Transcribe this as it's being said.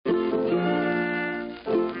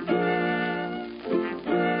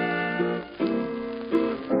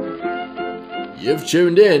You've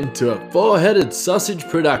tuned in to a four-headed sausage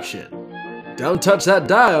production. Don't touch that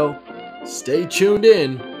dial. Stay tuned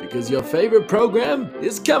in because your favorite program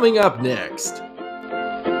is coming up next.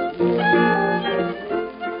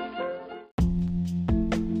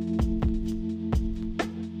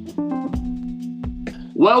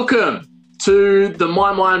 Welcome to the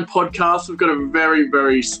My Mind podcast. We've got a very,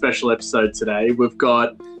 very special episode today. We've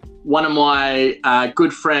got one of my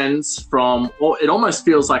good friends from, it almost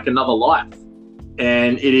feels like another life.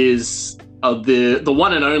 And it is the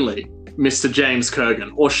one and only Mr. James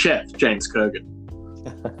Kurgan, or Chef James Kurgan.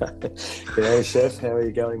 G'day, Chef. How are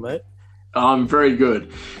you going, mate? I'm very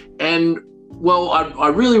good. And, well, I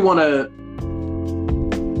really want to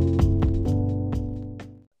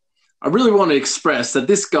express that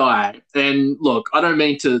this guy, and look, I don't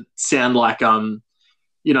mean to sound like, brown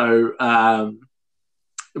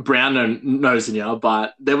nosing you,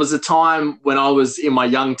 but there was a time when I was in my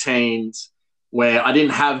young teens where I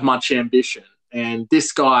didn't have much ambition. And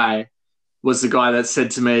this guy was the guy that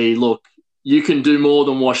said to me, look, you can do more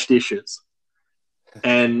than wash dishes.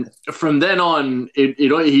 And from then on,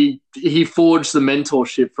 he forged the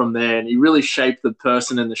mentorship from there, and he really shaped the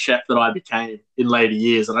person and the chef that I became in later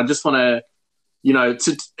years. And I just want to,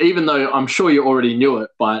 even though I'm sure you already knew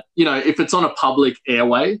it, but, if it's on a public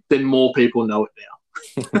airway, then more people know it now.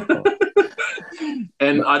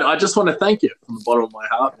 And I just want to thank you from the bottom of my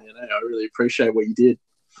heart, man. I really appreciate what you did.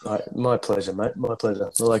 My pleasure, mate. My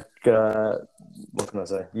pleasure. Like, what can I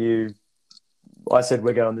say? I said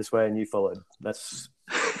we're going this way, and you followed. That's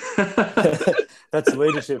that's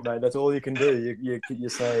leadership, mate. That's all you can do. You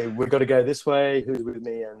say we've got to go this way. Who's with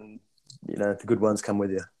me? And the good ones come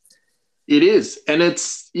with you. It is, and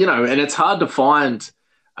it's it's hard to find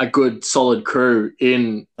a good solid crew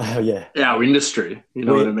in our industry. You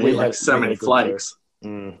know what I mean? Like so many flakes.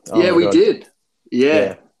 We did.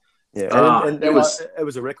 Yeah. And it was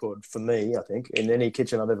a record for me, I think, in any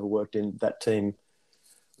kitchen I've ever worked in. That team, it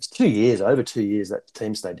was 2 years, over 2 years that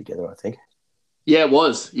team stayed together, I think. Yeah, it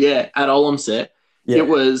was. Yeah, at Olamset. Yeah.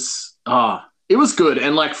 It was good.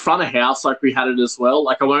 And like front of house, like we had it as well.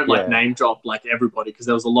 Like I won't name drop like everybody because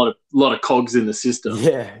there was a lot of cogs in the system.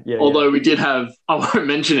 Yeah. Although we did have, I won't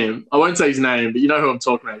mention him. I won't say his name, but you know who I'm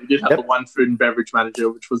talking about. We did have the one food and beverage manager,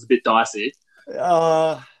 which was a bit dicey.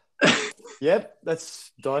 Yep,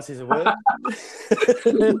 that's dicey's a word.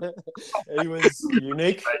 He was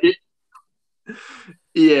unique.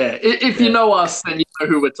 Yeah, if you know us, then you know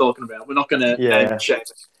who we're talking about. We're not going to name and shame.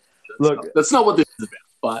 Look, that's not what this is about.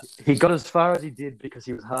 But he got as far as he did because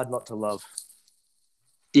he was hard not to love.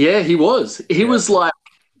 Yeah, he was. He was like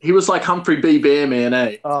Humphrey B. Bear, man.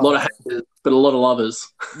 A lot of haters, but a lot of lovers.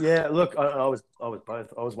 Yeah, look, I was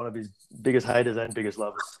both. I was one of his biggest haters and biggest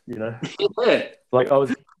lovers. Yeah. Like I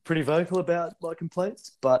was pretty vocal about my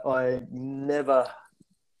complaints, but I never.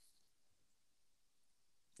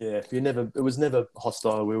 Yeah, it was never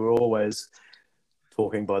hostile. We were always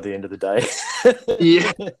talking by the end of the day.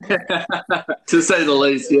 Yeah, to say the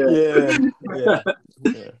least. Yeah.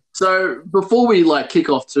 So before we kick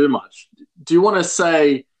off too much, do you want to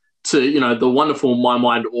say to the wonderful My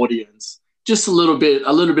Mind audience just a little bit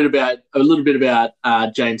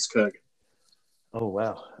about James Kurgan? Oh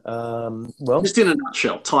wow. Well, just in a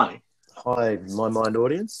nutshell, tiny. Hi, My Mind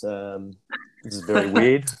audience. This is very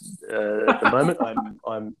weird at the moment.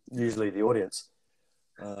 I'm usually the audience,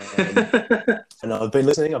 and I've been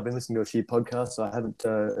listening to a few podcasts. I haven't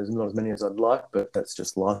not as many as I'd like, but that's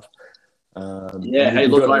just life. Hey,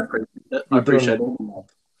 look, I appreciate it.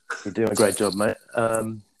 You're doing a great job, mate.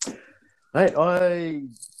 Mate, I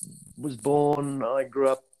was born, I grew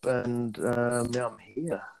up, and now I'm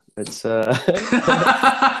here. It's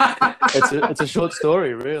it's a short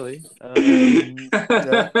story, really. Do you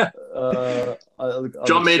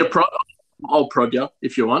want me to I'll prod you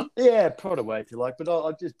if you want. Yeah, prod away if you like. But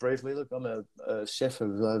I'll just briefly look. I'm a chef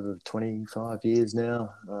of over 25 years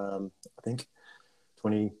now. I think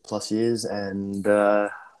 20 plus years, and So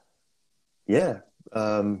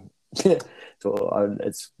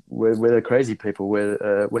we're the crazy people.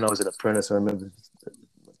 When I was an apprentice, I remember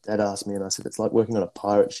Dad asked me, and I said, "It's like working on a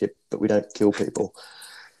pirate ship, but we don't kill people."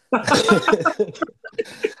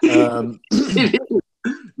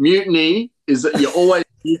 Mutiny is that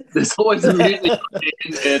there's always a mutiny.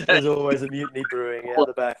 There's always a mutiny brewing out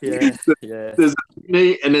the back. Yeah. There's a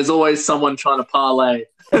mutiny, and there's always someone trying to parlay.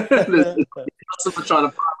 There's someone trying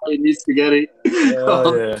to parlay new spaghetti.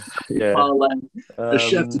 Parlay a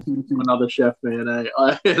chef to another chef, man.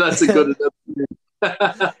 That's a good.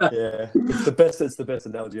 It's the best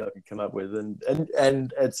analogy I can come up with, and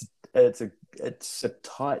it's a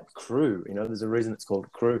tight crew. There's a reason it's called a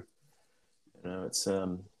crew. It's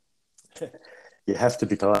you have to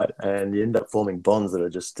be tight, and you end up forming bonds that are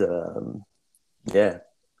just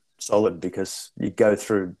solid because you go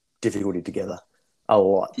through difficulty together a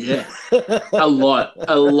lot. Yeah, a lot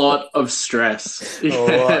of stress. A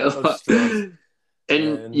lot of stress.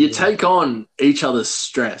 And you take on each other's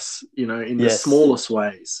stress, in the smallest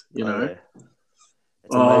ways, know. Yeah.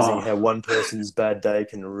 It's amazing how one person's bad day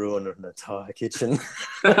can ruin an entire kitchen.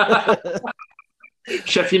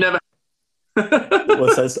 Chef, you never.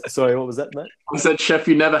 Sorry, what was that, mate? I said, Chef,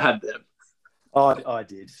 you never had them. Oh, I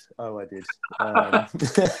did.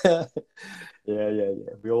 Yeah.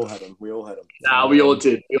 We all had them. We all had them. We all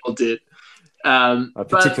did. I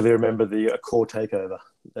particularly remember the core takeover,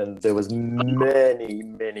 and there was many,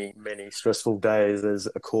 many, many stressful days as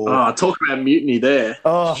a core. Oh, talk about mutiny there.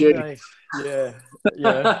 Oh, mate, yeah.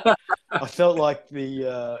 I felt like have you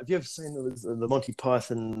ever seen the Monty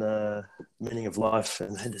Python Meaning of Life,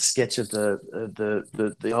 and had the sketch of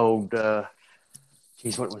the old.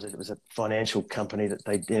 What was it? It was a financial company that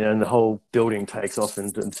and the whole building takes off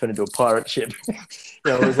and turned into a pirate ship.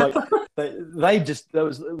 It was like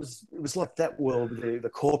it was like that world, the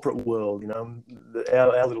corporate world.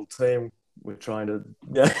 Our little team were trying to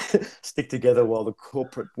stick together while the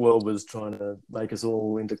corporate world was trying to make us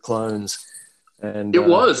all into clones. And it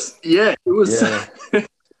was. Yeah.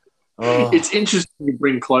 It's interesting to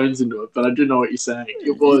bring clones into it, but I do know what you're saying.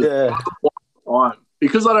 It was time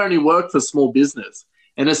because I'd only worked for small business.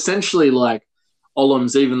 And essentially, like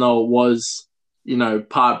Ollams, even though it was,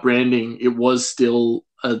 part branding, it was still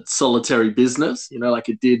a solitary business. Like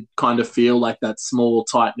it did kind of feel like that small,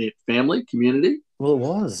 tight-knit family community. Well, it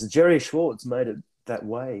was. Jerry Schwartz made it that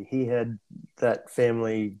way. He had that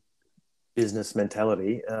family business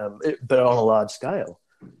mentality, but on a large scale.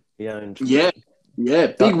 He owned... Yeah,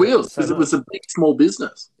 big wheels, because it was a big, small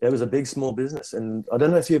business. It was a big, small business. And I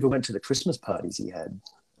don't know if you ever went to the Christmas parties he had.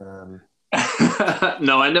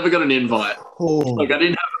 No, I never got an invite. I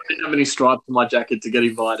didn't have any stripes on my jacket to get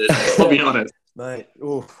invited. I'll be honest, mate.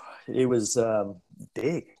 It was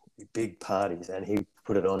big parties, and he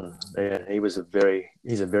put it on. Yeah, he's a very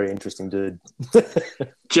interesting dude.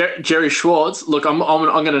 Jerry Schwartz. Look, I'm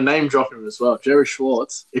going to name drop him as well. Jerry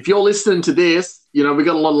Schwartz. If you're listening to this, we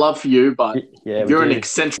got a lot of love for you, but you're an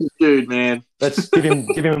eccentric dude, man. Let's give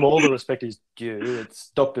him all the respect he's due.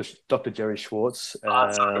 It's Dr. Jerry Schwartz.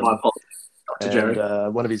 Sorry, my apologies.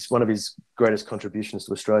 And one of his greatest contributions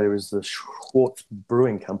to Australia is the Schwartz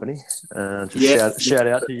Brewing Company. Shout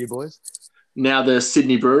out to you boys. Now the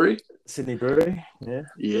Sydney Brewery.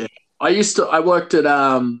 Yeah. I worked at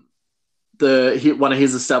one of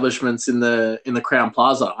his establishments in the Crown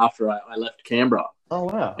Plaza after I left Canberra. Oh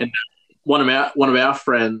wow! And one of our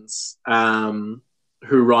friends who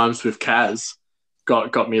rhymes with Kaz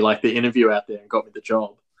got me like the interview out there and got me the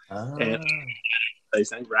job. And they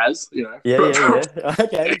saying Raz, Yeah.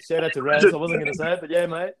 Okay, shout out to Raz. I wasn't going to say it, but yeah,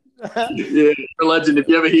 mate. Yeah, a legend. If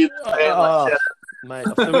you ever hear that, mate,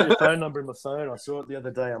 I've still got your phone number in my phone. I saw it the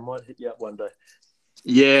other day. I might hit you up one day.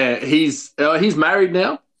 Yeah, he's married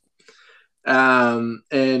now,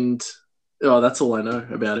 and that's all I know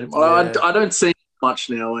about him. Yeah. I don't see much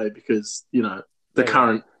now, because the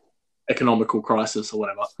current economical crisis or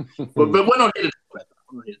whatever. but we're not here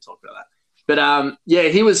to talk about that. But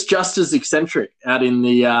he was just as eccentric out in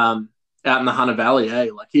the Hunter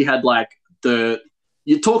Valley. Like he had like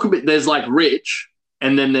you talk a bit. There's like Rich,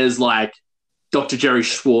 and then there's like Dr. Jerry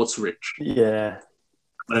Schwartz Rich. Yeah,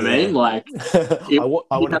 you know what I mean, like I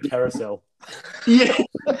want a carousel. Yeah.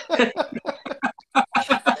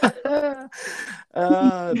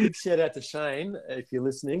 Big shout out to Shane if you're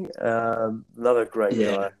listening. Another great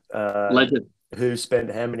guy, legend. Who spent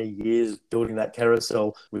how many years building that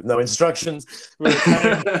carousel with no instructions?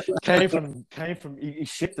 Came from he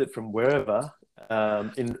shipped it from wherever,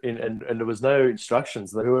 and there was no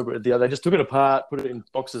instructions. They just took it apart, put it in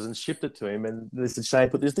boxes, and shipped it to him. And they said, "Shane,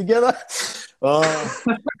 put this together." Oh,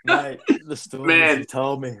 mate, the story he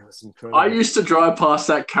told me was incredible. I used to drive past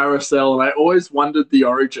that carousel, and I always wondered the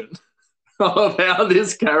origin of how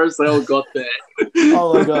this carousel got there.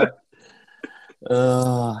 Oh my god.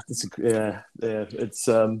 It's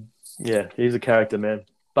he's a character, man.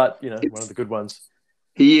 But one of the good ones.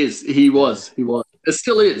 He is. He was. It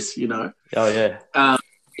still is. Oh yeah.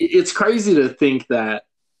 It's crazy to think that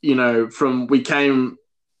we came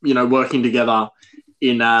working together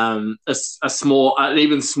in a small, an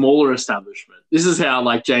even smaller establishment. This is how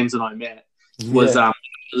like James and I met. Was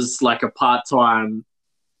like a part-time.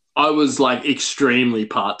 I was like extremely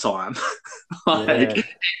part-time.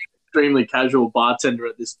 Extremely casual bartender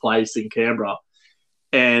at this place in Canberra,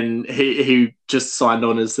 and he just signed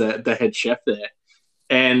on as the head chef there.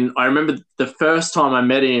 And I remember the first time I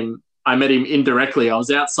met him, I met him indirectly. I was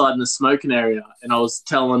outside in the smoking area, and I was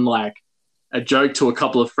telling like a joke to a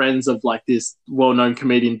couple of friends of like this well-known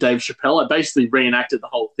comedian Dave Chappelle. I basically reenacted the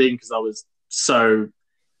whole thing because I was so,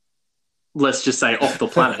 let's just say, off the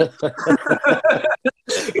planet.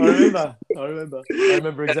 I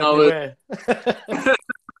remember exactly where.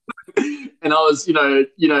 And I was,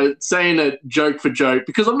 saying it joke for joke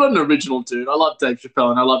because I'm not an original dude. I love Dave Chappelle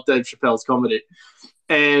and I love Dave Chappelle's comedy.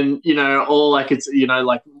 And, all like it's,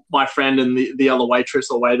 like my friend and the other waitress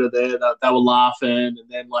or waiter there, they were laughing. And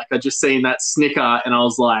then like I just seen that snicker and I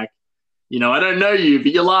was like, I don't know you,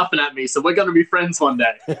 but you're laughing at me. So we're going to be friends one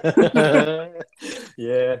day.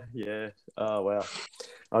 Yeah. Oh, wow.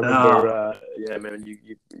 I remember, man,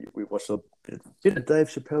 we watched a bit of Dave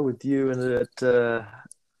Chappelle with you and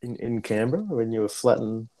in Canberra when you were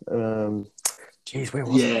flattening. Geez, where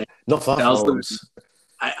was it? Not far from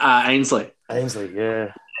Ainsley. Ainsley,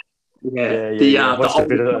 yeah. Yeah. Watched a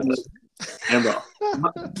bit of that. Canberra.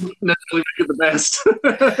 Not necessarily make it the best.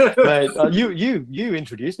 Mate, you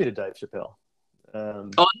introduced me to Dave Chappelle.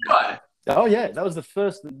 Oh yeah, that was the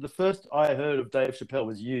first I heard of Dave Chappelle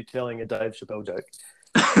was you telling a Dave Chappelle joke.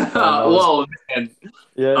 Well, man,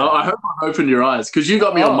 I hope I opened your eyes because you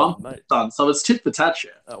got me on Mumford & Sons, so it's tit for tat.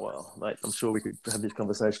 Oh well, mate, I'm sure we could have this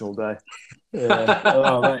conversation all day.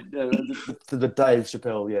 Yeah. Mate, the Dave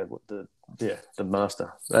Chappelle, the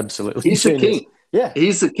master, absolutely. He's the king. Yeah,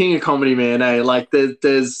 he's the king of comedy, man. Like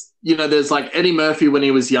there's like Eddie Murphy when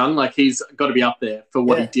he was young, like he's got to be up there for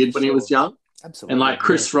what he did when he was young. Absolutely. And like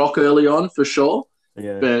Chris Rock early on for sure.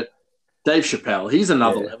 Yeah. But Dave Chappelle, he's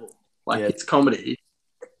another level. Like it's comedy.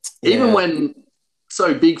 Even when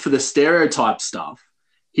so big for the stereotype stuff,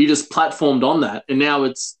 he just platformed on that, and now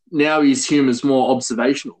his humor's more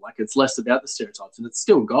observational. Like it's less about the stereotypes, and it's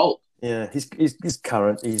still gold. Yeah, he's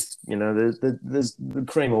current. He's there's the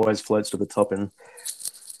cream always floats to the top in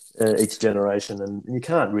each generation, and you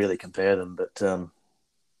can't really compare them. But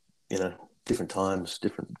different times,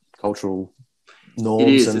 different cultural norms. It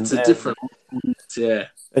is. It's a different. Yeah.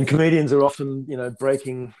 And comedians are often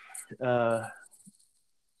breaking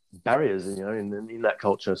barriers, in that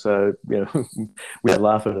culture. So, we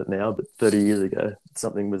laugh at it now, but 30 years ago,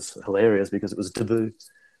 something was hilarious because it was taboo.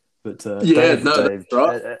 But Dave, that's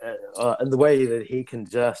right. And the way that he can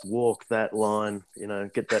just walk that line,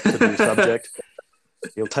 get that taboo subject,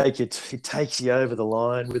 he takes you over the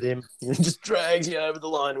line with him. He just drags you over the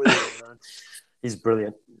line with him. He's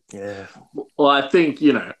brilliant. Yeah. Well, I think,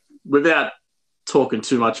 without talking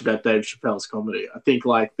too much about Dave Chappelle's comedy, I think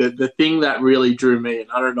like the thing that really drew me,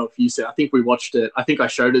 and I don't know if you said, I think we watched it, I think I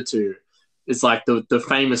showed it to you, is like the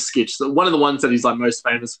famous sketch. So one of the ones that he's like most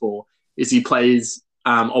famous for is he plays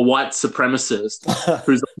a white supremacist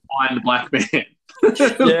who's a blind black man.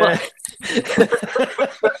 Yeah.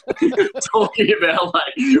 Talking about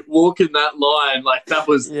like walking that line, like that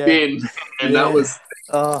was thin, and that was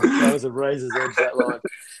a razor's edge, that line.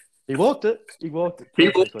 He walked it. He walked it,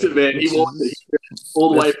 man. He walked it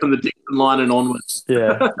all the way from the Dixon line and onwards.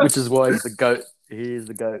 Yeah, which is why he's the GOAT. He is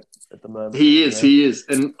the GOAT at the moment. He is.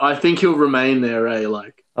 And I think he'll remain there,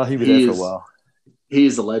 like. Oh, he'll be there for a while. He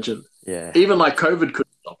is a legend. Yeah. Even like COVID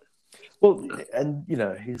couldn't stop him. Well, and,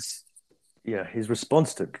 his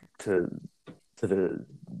response to the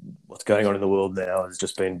what's going on in the world now has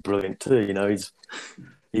just been brilliant too.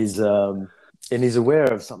 And he's aware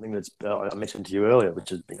of something that's I mentioned to you earlier,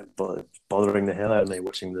 which is bothering the hell out of me,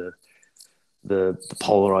 watching the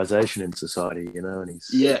polarization in society, and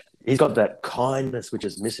he's got that kindness which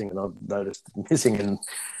is missing, and I've noticed missing in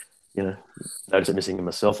notice it missing in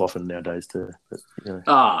myself often nowadays too.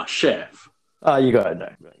 But, chef. You go no.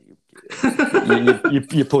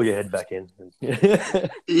 You pull your head back in.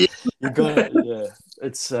 You got it. Yeah,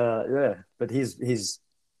 it's but he's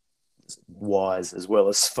wise as well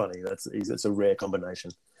as funny. It's a rare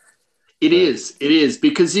combination. It is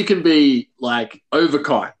because you can be like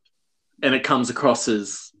overkind and it comes across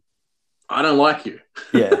as I don't like you.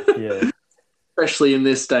 Yeah. Especially in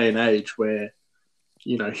this day and age where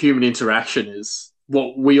human interaction is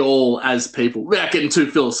what we all as people, without getting too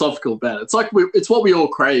philosophical about it, it's like it's what we all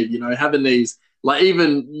crave, having these, like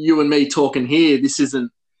even you and me talking here, this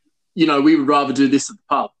isn't, we would rather do this at the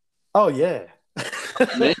pub. Oh yeah.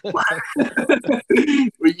 Like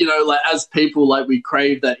as people, like we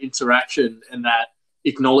crave that interaction and that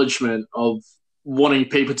acknowledgement of wanting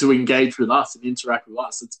people to engage with us and interact with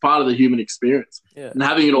us. It's part of the human experience. And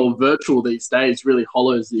having it all virtual these days really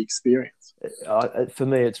hollows the experience. For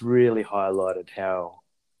me, it's really highlighted how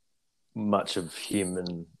much of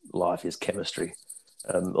human life is chemistry.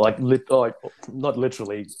 Not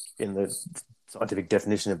literally in the scientific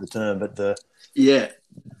definition of the term, but the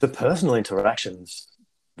personal interactions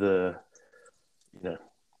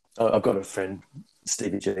I've got a friend,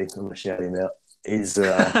 Stevie G. I'm going to shout him out. He's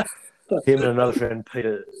him and another friend,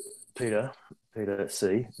 Peter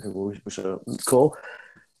C., who we should call,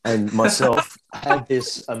 and myself had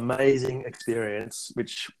this amazing experience,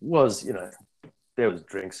 which was, there was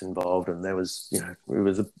drinks involved, and there was, it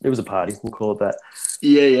was a party. We'll call it that.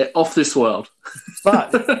 Yeah, off this world.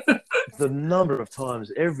 But the number of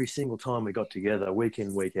times, every single time we got together, week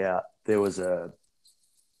in, week out, there was a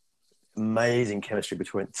amazing chemistry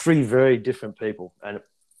between three very different people, and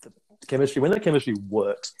the chemistry. When that chemistry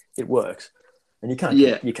works, it works, and you can't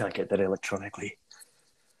get that electronically.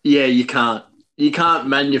 Yeah, you can't. You can't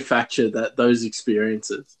manufacture those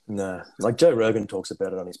experiences. No, like Joe Rogan talks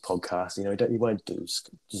about it on his podcast. He won't do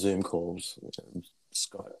Zoom calls,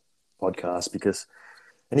 Skype podcasts because,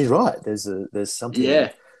 and he's right. There's something.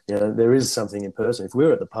 Yeah. There is something in person. If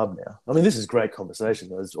we're at the pub now, I mean, this is great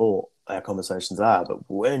conversation, as all our conversations are. But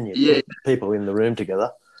when you put people in the room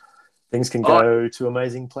together, things can go to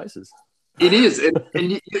amazing places. It is,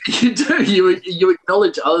 and you do. You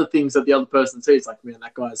acknowledge other things that the other person sees. Like, man,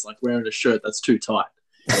 that guy's like wearing a shirt that's too tight,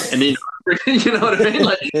 and then you know what I mean.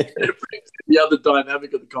 Like, it brings the other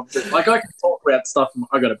dynamic of the conversation. Like, I can talk about stuff.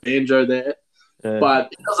 I got a banjo there,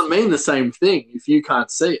 but it doesn't mean the same thing if you can't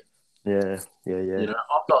see it. Yeah. I'm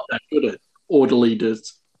not that good at orderly.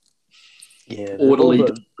 Yeah, orderly.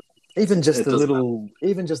 Even just a little.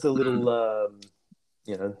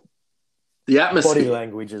 The atmosphere, body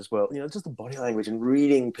language as well. Just the body language and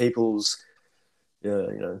reading people's,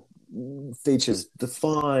 features, the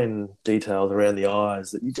fine details around the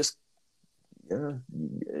eyes that you just,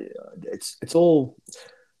 it's all.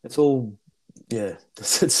 Yeah,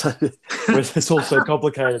 it's all so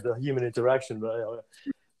complicated, the human interaction,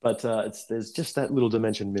 but there's just that little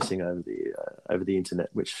dimension missing over the internet,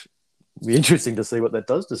 which will be interesting to see what that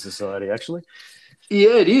does to society, actually.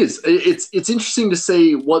 Yeah, it is. It's interesting to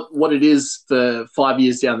see what it is for 5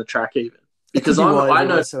 years down the track, even because I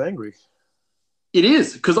know so angry. It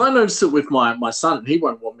is because I noticed it with my son, and he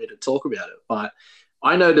won't want me to talk about it, but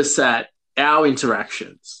I noticed that our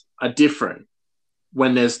interactions are different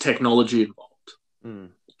when there's technology involved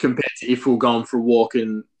compared to if we're going for a walk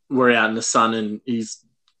and we're out in the sun and he's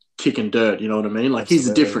kicking dirt. You know what I mean? Like, he's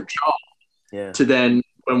a different child to then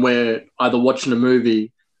when we're either watching a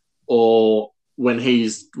movie or when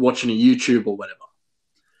he's watching a YouTube or whatever.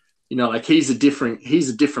 Like, he's a different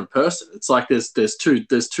person. It's like there's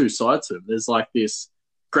two sides to him. There's like this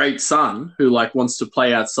great son who like wants to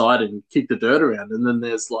play outside and kick the dirt around, and then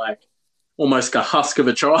there's like almost a husk of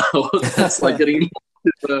a child that's like getting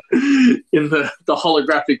in the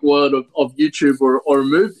holographic world of YouTube or a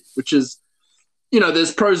movie, which is,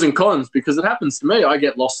 there's pros and cons because it happens to me. I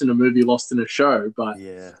get lost in a movie, lost in a show, but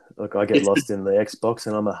yeah, look, I get lost in the Xbox,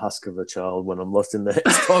 and I'm a husk of a child when I'm lost in the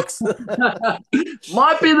Xbox.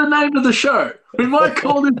 Might be the name of the show. We might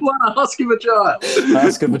call this one a husk of a child.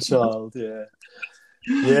 Husk of a child, yeah.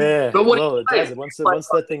 Yeah, but it does. Once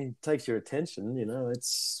that thing takes your attention,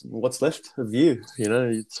 it's what's left of you.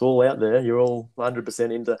 It's all out there. You're all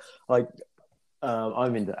 100% into, like,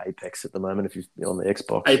 I'm into Apex at the moment. If you're on the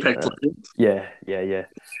Xbox, Apex, yeah.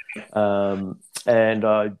 And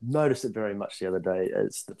I noticed it very much the other day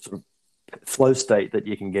as the sort of flow state that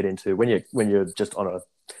you can get into when you're just on a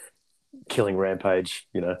killing rampage.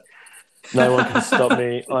 No one can stop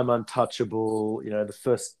me. I'm untouchable. The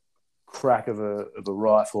first crack of a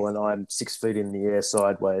rifle and I'm 6 feet in the air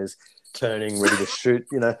sideways, turning, ready to shoot.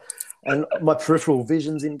 And my peripheral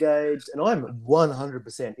vision's engaged, and I'm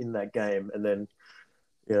 100% in that game. And then,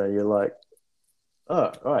 you're like,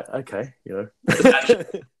 oh, all right, okay,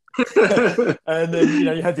 and then,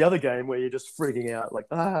 you have the other game where you're just freaking out,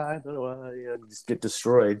 like, I don't know, you just get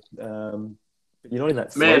destroyed. But you're not in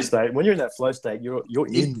that flow state. When you're in that flow state, you're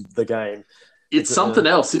in the game. It's something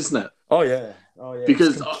else, isn't it? Oh yeah.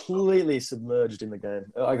 Because it's completely submerged in the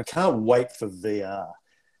game. I can't wait for VR.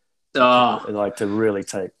 To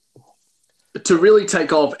really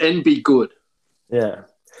take off and be good. Yeah.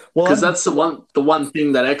 Well, because that's the one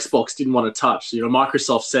thing that Xbox didn't want to touch.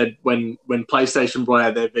 Microsoft said when PlayStation brought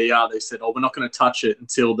out their VR, they said, "Oh, we're not going to touch it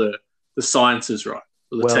until the science is right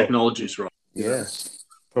or the technology is right." Yeah,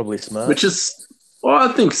 probably smart. Which is,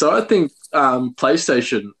 I think so. I think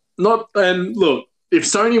PlayStation not. And look, if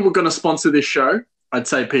Sony were going to sponsor this show, I'd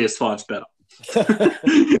say PS5's better.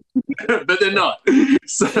 But they're not.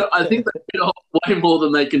 So I think they bit off way more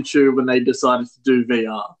than they can chew when they decided to do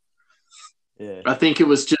VR. Yeah. I think it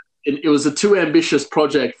was a too ambitious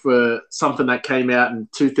project for something that came out in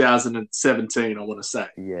 2017, I want to say.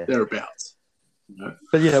 Yeah. Thereabouts. But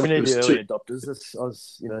we need the early adopters.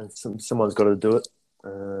 Someone's got to do it.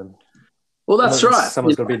 Well, Well, that's right.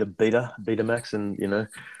 Someone's got to be the Betamax, and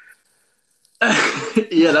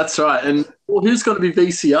Yeah, that's right. And well, who's going to be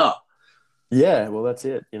VCR? Yeah, well, that's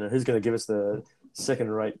it. Who's going to give us the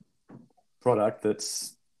second-rate product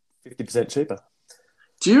that's 50% cheaper?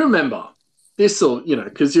 Do you remember this? Or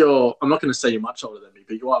because I'm not going to say you're much older than me,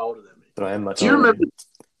 but you are older than me. But I am much Do you older.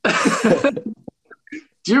 remember?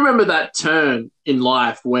 Do you remember that turn in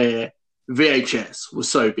life where VHS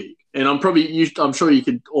was so big? And I'm sure you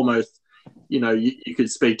could almost, you could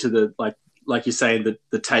speak to the like you're saying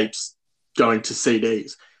the tapes going to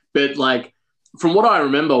CDs, but like from what I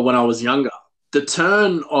remember when I was younger, the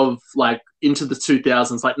turn of like into the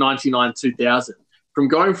 2000s, like 99, 2000, from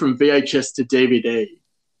going from VHS to DVD,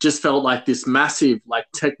 just felt like this massive like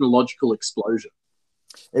technological explosion.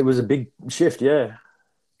 It was a big shift, yeah.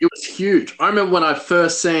 It was huge. I remember when I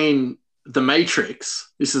first seen The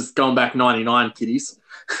Matrix. This is going back 99, kiddies.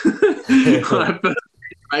 When I first seen The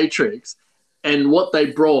Matrix and what they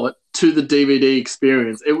brought to the DVD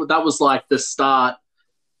experience, that was like the start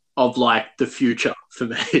of like the future for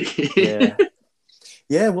me. Yeah.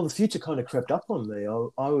 Yeah, well, the future kind of crept up on me.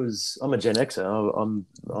 I'm a Gen Xer.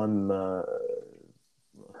 I'm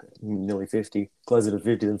nearly 50, closer to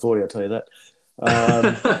 50 than 40. I'll tell you that.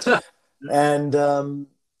 And I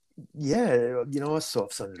saw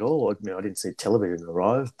it all. I didn't see television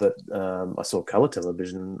arrive, but I saw colour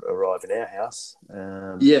television arrive in our house.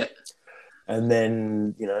 Yeah, and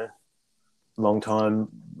then long time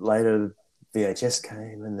later, VHS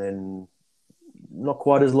came, and then not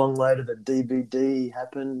quite as long later, the DVD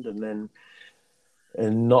happened, and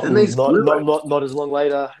not as long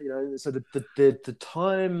later, So the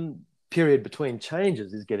time period between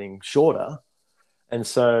changes is getting shorter, and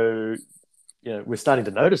so we're starting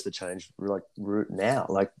to notice the change like now.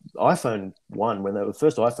 Like iPhone 1, the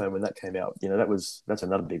first iPhone when that came out, that's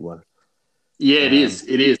another big one. Yeah, it is.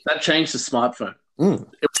 It is. That changed the smartphone.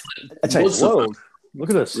 It changed the world. Look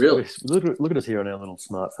at us. Really? Look at us here on our little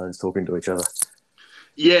smartphones talking to each other.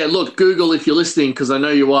 Yeah, look, Google, if you're listening, because I know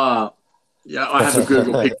you are. Yeah, I have a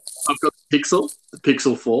Google Pixel. I've got the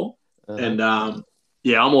Pixel 4. And, I'm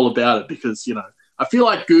all about it because, I feel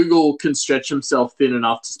like Google can stretch himself thin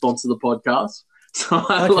enough to sponsor the podcast. So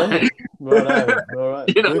okay. All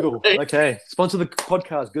right. Google. Okay. Sponsor the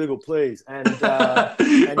podcast, Google, please. And I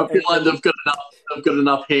feel like they've got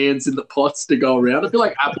enough hands in the pots to go around. I feel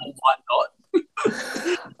like Apple might not.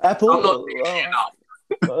 Apple? I'm not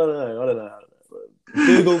I don't know.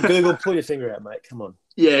 Google, pull your finger out, mate. Come on.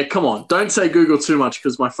 Yeah, come on. Don't say Google too much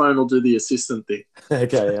because my phone will do the assistant thing.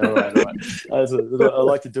 Okay, all right. I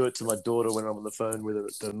like to do it to my daughter when I'm on the phone with her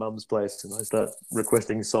at the mum's place, and I start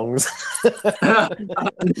requesting songs over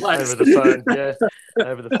the phone. Yeah,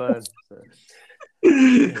 over the phone. So,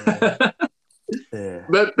 yeah.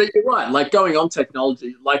 But you're right. Like going on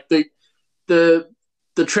technology, like the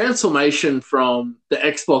transformation from the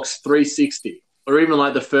Xbox 360 or even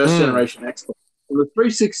like the first generation Xbox, from the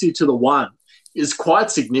 360 to the One is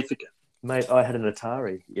quite significant. Mate, I had an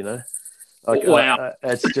Atari, Like, wow.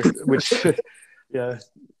 It's just, which,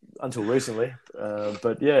 until recently.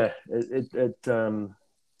 But yeah, it's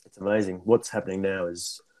amazing. What's happening now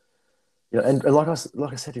is, and like I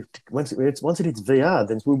said, once it hits VR,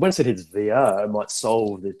 it might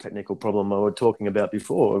solve the technical problem I was talking about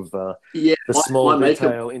before of the small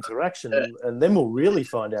retail interaction, and then we'll really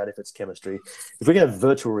find out if it's chemistry. If we can have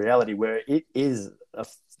virtual reality where it is,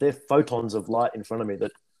 they're photons of light in front of me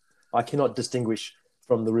that I cannot distinguish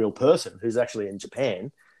from the real person who's actually in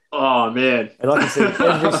Japan. Oh, man. And I can see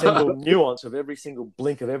every single nuance of every single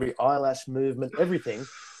blink of every eyelash movement, everything.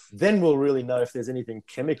 Then we'll really know if there's anything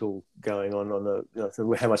chemical going on the,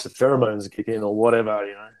 how much the pheromones kick in or whatever,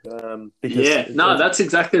 that's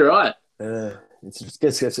exactly right. I'm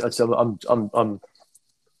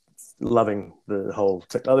loving the whole.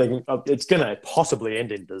 I think it's going to possibly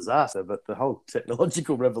end in disaster, but the whole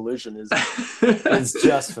technological revolution is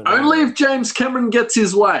just phenomenal. Only if James Cameron gets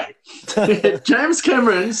his way. If James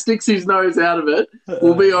Cameron sticks his nose out of it,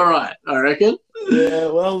 we'll be all right, I reckon. Yeah,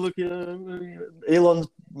 well, look, Elon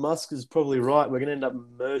Musk is probably right. We're going to end up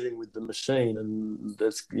merging with the machine, and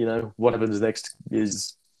that's what happens next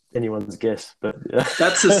is anyone's guess. But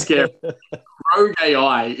that's a scare. Rogue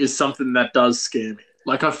AI is something that does scare me.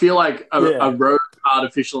 Like I feel like a rogue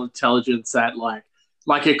artificial intelligence that like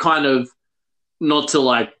a kind of, not to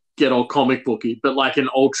like get all comic booky, but like an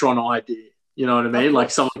Ultron idea. You know what I mean? Like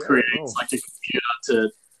someone creates like a computer to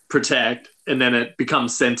protect, and then it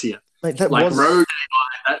becomes sentient. Mate, rogue AI,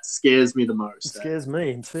 that scares me the most. It scares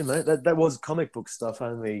me too, mate. That was comic book stuff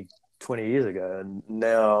only 20 years ago, and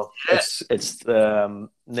now it's now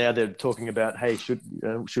they're talking about, hey,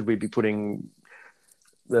 should we be putting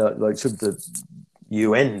like should the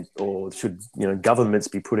UN or should governments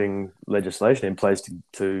be putting legislation in place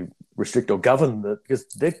to restrict or govern that, because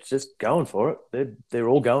they're just going for it. They're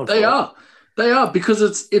all going for it. They are, because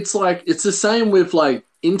it's like it's the same with like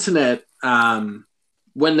internet.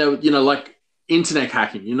 When they like internet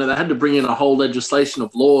hacking, they had to bring in a whole legislation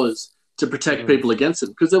of laws to protect people against it,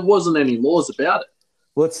 because there wasn't any laws about it.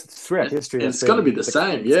 Well, it's throughout history. It's got to be the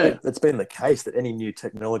same, yeah. It's been the case that any new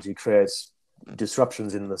technology creates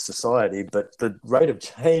disruptions in the society, but the rate of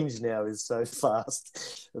change now is so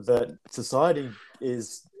fast that society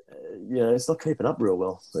is, it's not keeping up real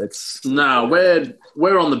well.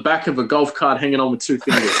 We're on the back of a golf cart hanging on with two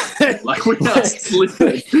fingers, like we are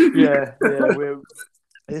slipping. Yeah.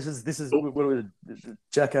 This is what was it?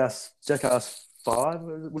 Jackass 5,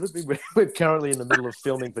 would it be? We're currently in the middle of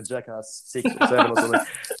filming for Jackass 6 or 7 or something,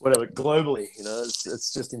 whatever, globally.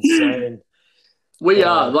 It's just insane. We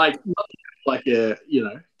are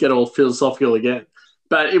get all philosophical again,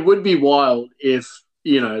 but it would be wild if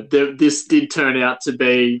this did turn out to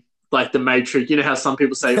be like the Matrix. You know how some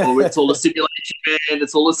people say, "Oh, it's all a simulation, man.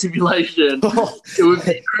 It's all a simulation." It would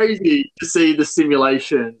be crazy to see the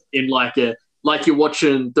simulation in like you're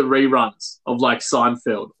watching the reruns of like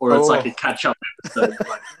Seinfeld, or it's like a catch-up episode.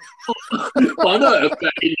 Like, I know,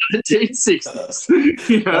 back in 1960s.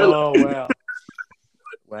 Wow.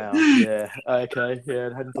 Wow. Yeah. Okay. Yeah,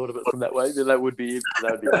 I hadn't thought of it from that way. That would be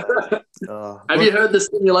amazing. Have you heard the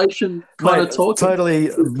simulation kind of talk?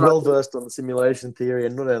 Totally well versed on the simulation theory,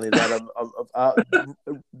 and not only that,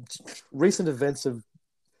 recent events have.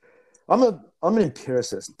 I'm an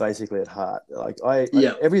empiricist basically at heart. Like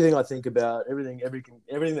everything I think about, everything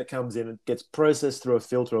that comes in, it gets processed through a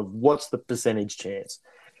filter of what's the percentage chance.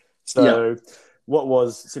 So, what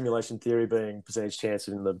was simulation theory being percentage chance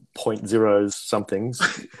in the 0.0 somethings,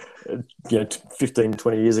 15,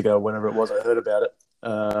 20 years ago, whenever it was I heard about it,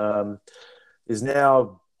 is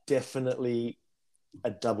now definitely a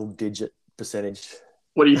double-digit percentage.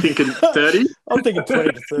 What are you thinking, 30? I'm thinking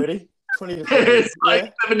 20 to 30. 20 to 30. It's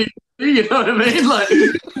like 70, you know what I mean? Like,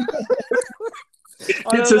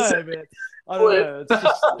 I don't know, man. I don't know.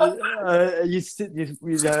 It's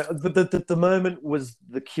just, the moment was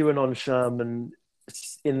the QAnon shaman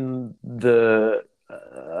in the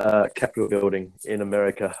Capitol building in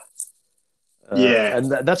America.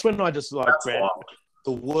 And that's when I just like, man,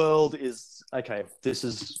 the world is okay. This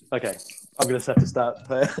is okay. I'm going to have to start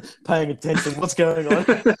paying attention. What's going on?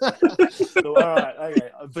 So, all right. Okay.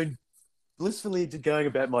 I've been blissfully going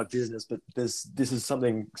about my business, but this is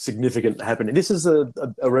something significant happening. This is a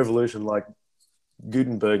revolution, like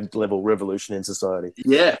Gutenberg level revolution in society.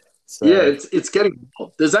 Yeah. So, yeah, it's getting.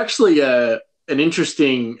 There's actually an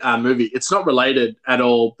interesting movie. It's not related at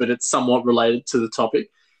all, but it's somewhat related to the topic.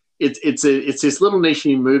 It's this little niche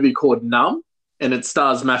movie called Numb, and it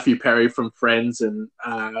stars Matthew Perry from Friends and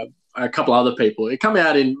a couple other people. It came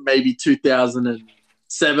out in maybe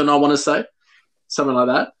 2007, I want to say, something like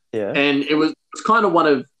that. Yeah. And it was kind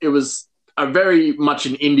of it was a very much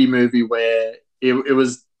an indie movie where it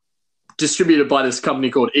was distributed by this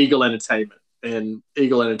company called Eagle Entertainment, and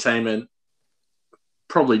Eagle Entertainment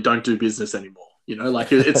probably don't do business anymore.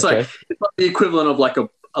 Like it's okay. like the equivalent of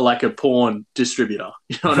like a porn distributor.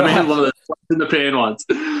 You know what I mean? One of the in the pan ones.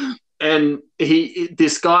 And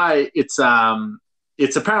this guy, it's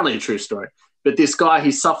apparently a true story, but this guy,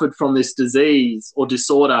 he suffered from this disease or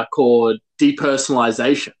disorder called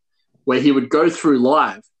depersonalization, where he would go through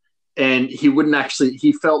life and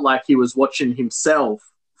he felt like he was watching himself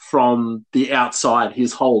from the outside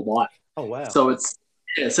his whole life. Oh, wow. So it's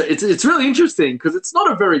really interesting because it's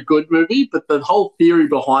not a very good movie, but the whole theory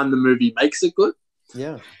behind the movie makes it good.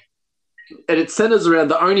 Yeah. And it centers around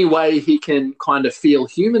the only way he can kind of feel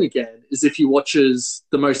human again is if he watches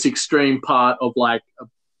the most extreme part of like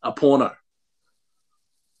a porno.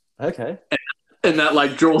 Okay. And that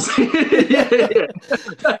like draws yeah.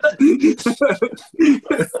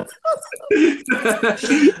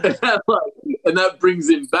 and that brings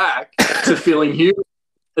him back to feeling human.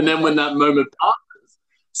 And then when that moment passes,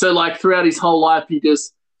 so like throughout his whole life, he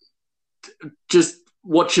just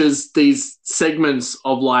watches these segments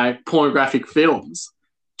of like pornographic films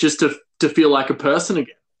just to feel like a person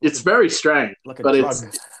again. It's very strange, like a but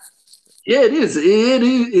drug. It is.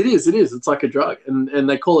 It's like a drug, and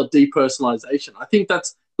they call it depersonalization. I think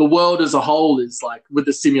that's the world as a whole is like with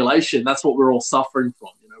the simulation. That's what we're all suffering from.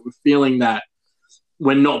 We're feeling that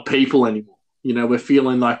we're not people anymore. We're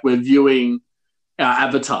feeling like we're viewing our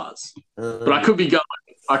avatars. But I could be going.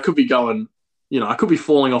 I could be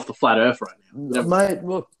falling off the flat earth right now. Mate,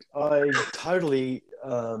 look, I totally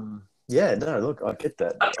Yeah, no, look, I get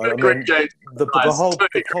that. That's I great, mean, James. the whole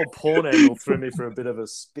porn angle threw me for a bit of a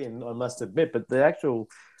spin, I must admit. But the actual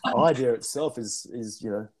idea itself is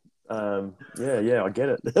yeah, I get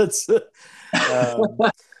it. That's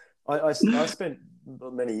I spent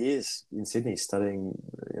many years in Sydney studying,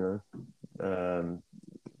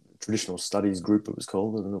 traditional studies group it was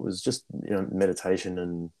called, and it was just meditation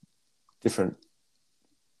and different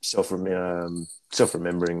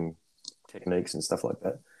self-remembering techniques and stuff like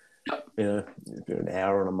that. An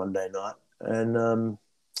hour on a Monday night, and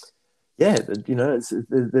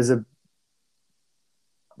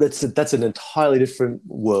that's an entirely different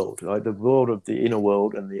world, like the world of the inner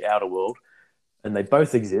world and the outer world, and they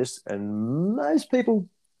both exist. And most people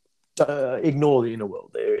ignore the inner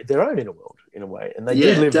world, their own inner world in a way, and they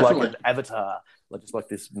do live definitely. like an avatar, just like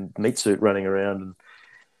this meat suit running around.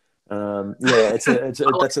 And that's an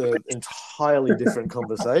entirely different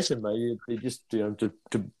conversation, mate. You just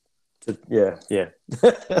yeah.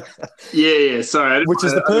 Sorry, which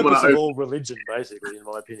is the purpose of all religion, basically, in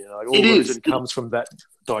my opinion. Like, all religion comes from that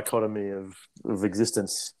dichotomy of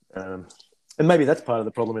existence, and maybe that's part of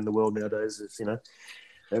the problem in the world nowadays. Is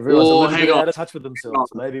everyone's a little bit out of touch with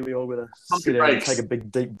themselves. Maybe we all got to sit down and take a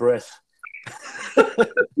big deep breath.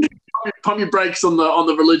 Pump your brakes on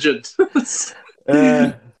the religion.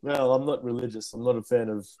 Well, I'm not religious. I'm not a fan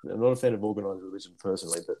of organized religion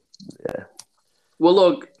personally, but yeah. Well,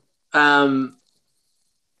 look, I'm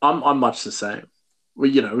much the same.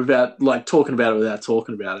 Without talking about it without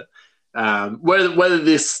talking about it. Whether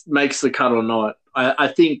this makes the cut or not, I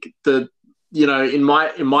think that in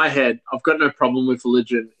my head, I've got no problem with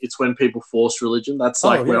religion. It's when people force religion. That's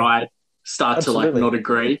where I start to not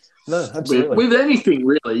agree. No, absolutely. With anything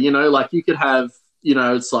really, you could have,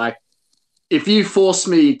 it's like if you force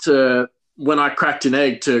me to, when I cracked an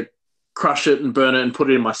egg, to crush it and burn it and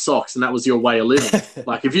put it in my socks, and that was your way of living.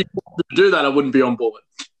 Like if you do that, I wouldn't be on board.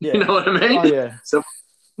 Yeah. You know what I mean? Oh, yeah. So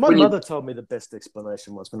my mother told me the best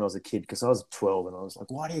explanation was when I was a kid, because I was 12 and I was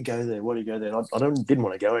like, why do you go there? Why do you go there? And I didn't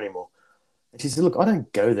want to go anymore. And she said, look, I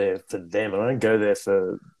don't go there for them. And I don't go there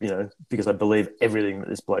for, because I believe everything that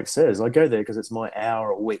this bloke says. I go there because it's my hour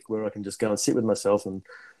a week where I can just go and sit with myself and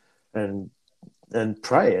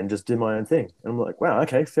pray and just do my own thing. And I'm like, wow,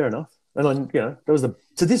 okay, fair enough. And that was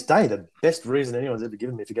to this day, the best reason anyone's ever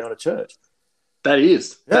given me for going to church. That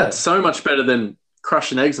is. Yeah. That's so much better than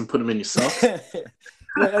crushing eggs and put them in your socks. I've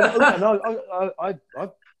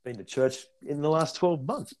been to church in the last 12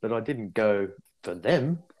 months, but I didn't go for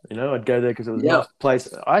them. I'd go there because it was a nice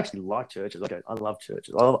place. I actually like churches. I love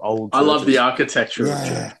churches. I love old churches. I love the architecture of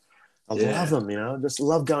church. I love them, I just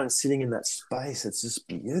love going sitting in that space. It's just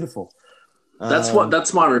beautiful.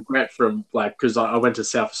 That's my regret from because I went to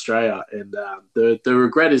South Australia, and the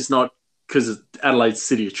regret is not because of Adelaide's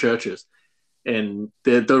city of churches, and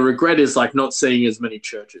the regret is not seeing as many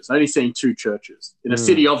churches. Only seeing 2 churches in a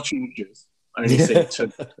city of churches. Only seeing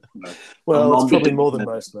 2. Well, it's probably more than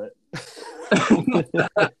most, mate.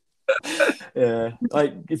 Yeah,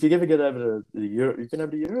 if you ever get over to Europe, you've been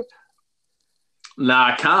over to Europe? No,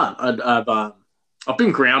 I can't. I've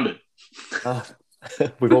been grounded.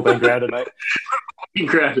 We've all been grounded, mate. Been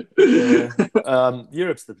grounded. Yeah.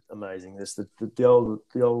 Europe's amazing. There's the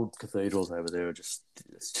old cathedrals over there are just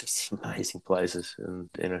amazing places, and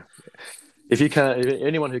if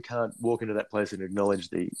anyone who can't walk into that place and acknowledge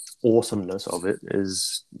the awesomeness of it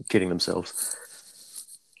is kidding themselves.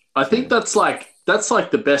 I think that's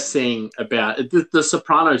the best thing about it. The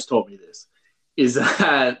Sopranos taught me this, is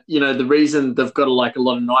that the reason they've got a lot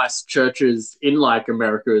of nice churches in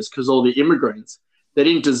America is because all the immigrants, they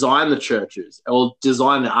didn't design the churches or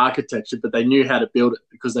design the architecture, but they knew how to build it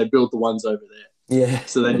because they built the ones over there. Yeah.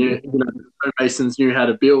 So they knew, the Masons knew how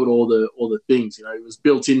to build all the things. It was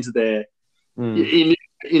built into their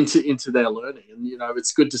into their learning, and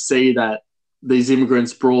it's good to see that these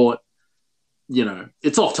immigrants brought.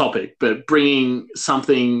 It's off topic, but bringing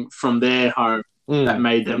something from their home that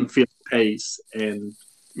made them feel peace, and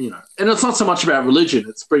and it's not so much about religion.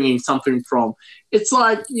 It's bringing something from. It's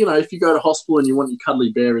like if you go to hospital and you want your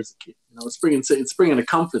cuddly bear as a kid, it's bringing a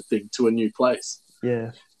comfort thing to a new place.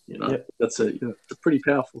 Yeah, that's a pretty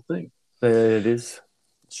powerful thing. Yeah, it is.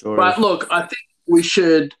 Sure. But look, I think we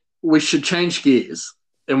should change gears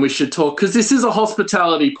and we should talk, because this is a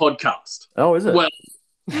hospitality podcast. Oh, is it? Well.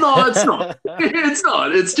 No, it's not. It's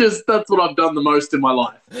not. It's just that's what I've done the most in my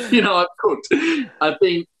life. I've cooked. I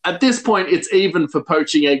think at this point it's even for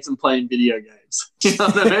poaching eggs and playing video games. You know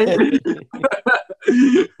what I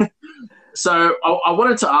mean? So I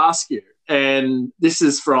wanted to ask you, and this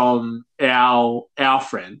is from our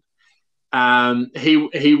friend. He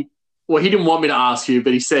didn't want me to ask you,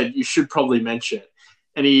 but he said you should probably mention it.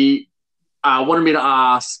 And he wanted me to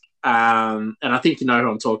ask, and I think you know who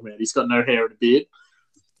I'm talking about. He's got no hair and a beard.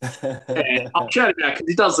 And I'll shout him out because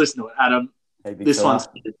he does listen to it, Adam. Hey, big This fella. one's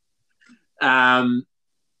good.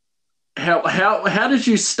 How did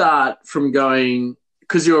you start from going,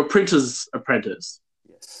 because you're a printer's apprentice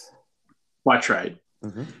Yes. by trade,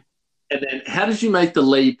 Mm-hmm. and then how did you make the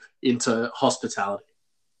leap into hospitality?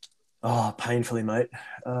 Oh, painfully, mate.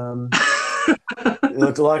 Look,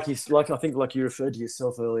 I think you referred to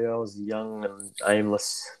yourself earlier, I was a young and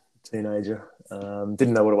aimless teenager.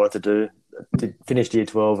 Didn't know what I wanted to do. Finished year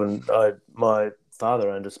 12, and my father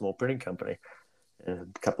owned a small printing company, a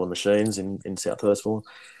couple of machines in South Hurstville.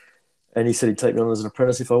 And he said he'd take me on as an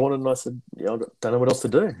apprentice if I wanted. And I said, I don't know what else to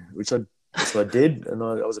do, so I did. And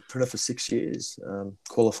I was a printer for 6 years,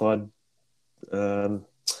 qualified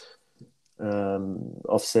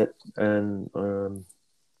offset and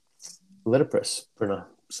letterpress printer.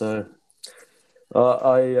 So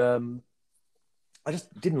I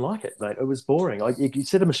just didn't like it, mate. It was boring. You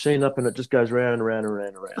set a machine up and it just goes round and round and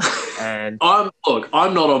round and round. And I'm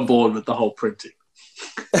not on board with the whole printing.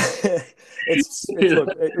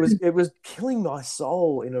 it was killing my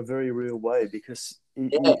soul in a very real way because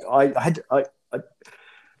it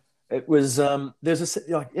was there's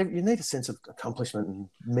you need a sense of accomplishment and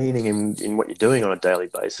meaning in what you're doing on a daily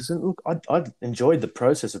basis. And look, I enjoyed the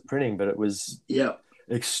process of printing, but it was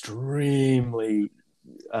extremely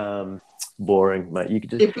boring, mate. You could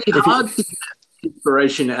just, it'd be hard to get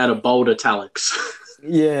inspiration out of bold italics.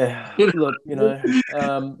 Yeah, look,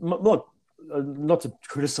 look, not to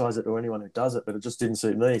criticize it or anyone who does it, but it just didn't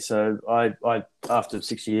suit me. So I after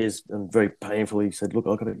 6 years, and very painfully said, look,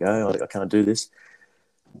 I've got to go. I can't do this.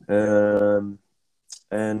 I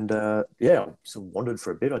sort of wandered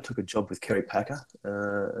for a bit. I took a job with Kerry Packer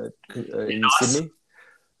in Sydney,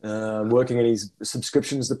 working in his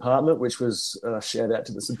subscriptions department, which was shout out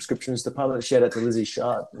to the subscriptions department. Shout out to Lizzie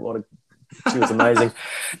Sharp. She was amazing.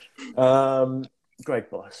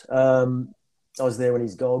 Great boss. I was there when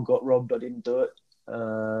his gold got robbed. I didn't do it.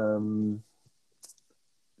 When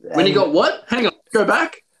he got what? Hang on, go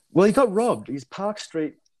back. Well, he got robbed. His Park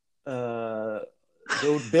Street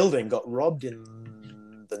building got robbed in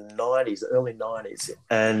the 90s, early 90s.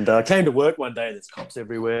 And I came to work one day and there's cops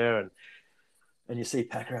everywhere. And you see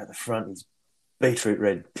Packer out the front. He's beetroot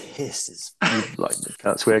red, pissed.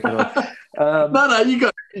 Can't swear, can I?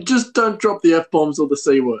 No, just don't drop the F-bombs or the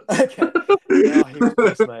C word. Okay. No, he was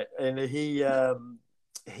pissed, mate. And he got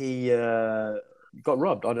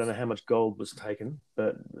robbed. I don't know how much gold was taken,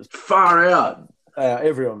 but it was far out.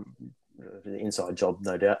 Everyone, the inside job,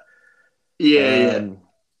 no doubt. Yeah.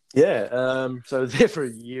 So I was there for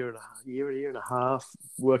a year and a half,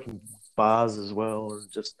 working bars as well,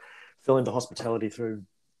 and just fell into hospitality through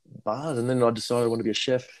bars. And then I decided I want to be a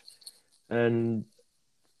chef, and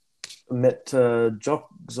met Jock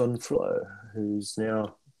Zonflo, who's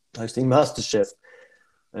now hosting MasterChef.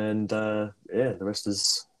 And the rest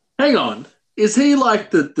is. Hang on, is he like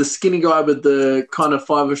the skinny guy with the kind of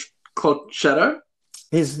 5 o'clock shadow?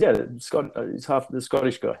 He's half the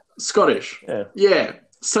Scottish guy. Scottish. Yeah.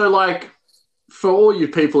 So, like, for all you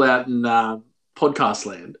people out in podcast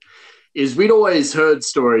land, is we'd always heard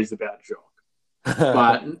stories about Jock,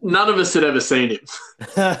 but none of us had ever seen him.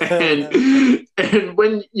 and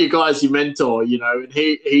when you mentor, and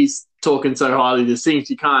he's talking so highly of these things,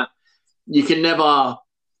 you can never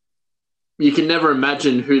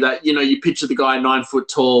imagine who that, you picture the guy 9 foot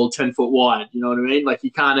tall, 10 foot wide, you know what I mean? Like,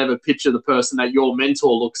 you can't ever picture the person that your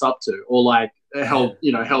mentor looks up to or like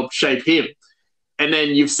help shape him. And then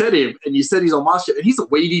you've said him and you said he's on MasterChef and he's a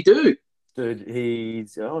weedy dude. Dude,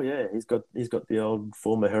 he's got the old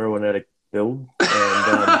former heroin addict build.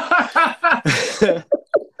 And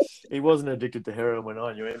he wasn't addicted to heroin when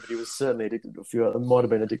I knew him, but he was certainly addicted to a few other, might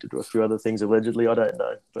have been addicted to a few other things allegedly. I don't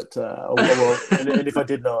know. But and if I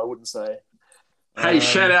did know, I wouldn't say. Hey,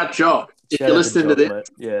 shout out Jock. If you're listening to this. Mate.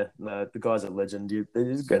 Yeah, no, the guy's a legend.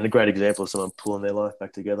 He's a great example of someone pulling their life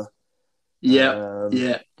back together.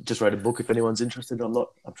 Yeah. Just wrote a book if anyone's interested. I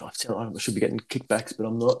should be getting kickbacks, but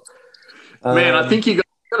I'm not. Man, I think you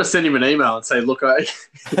got to send him an email and say, look, I'm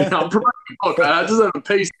promoting a book. I just have a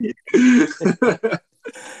piece here.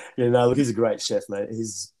 Look, he's a great chef, mate.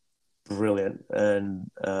 He's brilliant and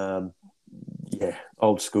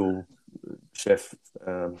old school chef,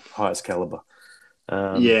 highest caliber.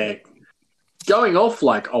 Going off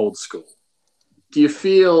like old school. Do you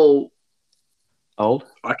feel old?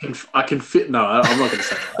 I can fit. No, I'm not going to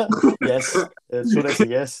say that. Yes, short answer,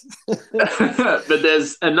 yes. But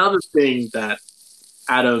there's another thing that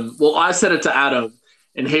Adam. Well, I said it to Adam,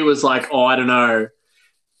 and he was like, "Oh, I don't know."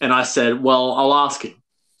 And I said, "Well, I'll ask him,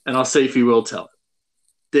 and I'll see if he will tell it."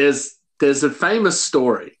 there's a famous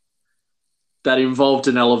story that involved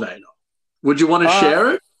an elevator. Would you want to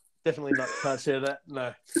share it? Definitely not. Can't share that.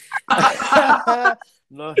 No.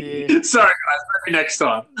 Not here. Sorry, guys. Maybe next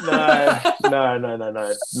time.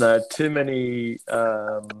 No. Too many.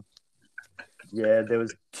 There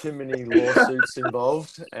was too many lawsuits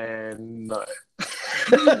involved, and no.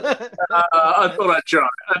 I thought I'd try.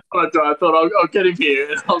 I thought I'll get him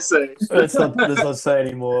here and I'll see. Let's not say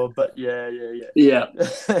anymore. But yeah.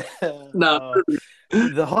 No.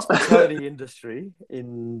 The hospitality industry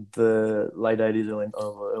in the late 80s,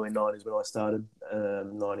 early 90s when I started,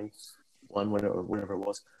 91, whenever it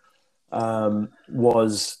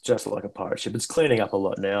was just like a pirate ship. It's cleaning up a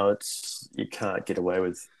lot now. You can't get away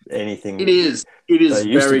with anything. It is they used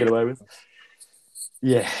very to get away with.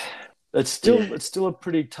 Yeah. It's still a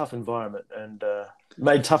pretty tough environment, and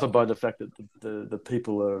made tougher by the fact that the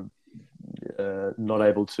people are not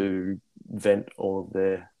able to vent all of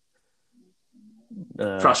their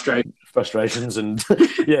frustrations, and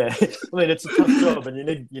yeah, I mean it's a tough job,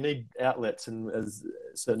 and you need outlets, and as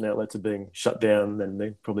certain outlets are being shut down, then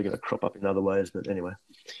they're probably going to crop up in other ways. But anyway,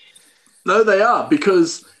 no, they are,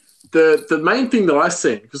 because the main thing that I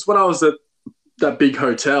seen, because when I was at that big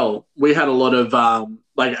hotel, we had a lot of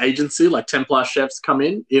like agency, like 10+ chefs come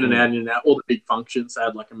in and out, all the big functions. They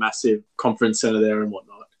had like a massive conference center there and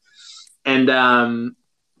whatnot. And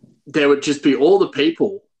there would just be all the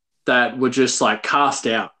people that were just like cast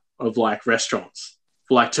out of like restaurants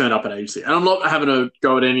for like turn up at agency. And I'm not having a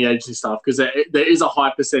go at any agency staff, because there is a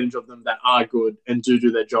high percentage of them that are good and do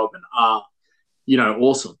their job and are,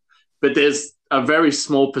 awesome. But there's a very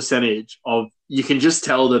small percentage of, you can just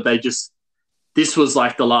tell that this was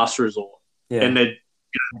like the last resort. Yeah. And they're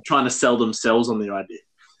trying to sell themselves on the idea.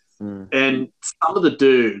 And some of the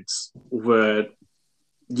dudes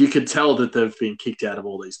you could tell that they've been kicked out of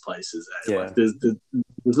all these places. Eh? Yeah. Like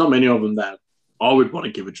there's not many of them that I would want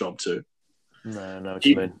to give a job to. No, I know what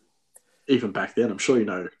you mean. Even back then, I'm sure you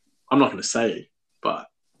know. I'm not going to say, but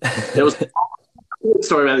there was a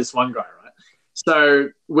story about this one guy, right? So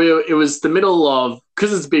it was the middle of,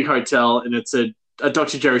 because it's a big hotel and it's a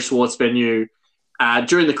Dr. Jerry Schwartz venue.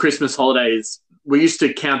 During the Christmas holidays, we used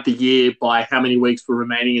to count the year by how many weeks were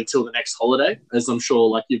remaining until the next holiday, as I'm sure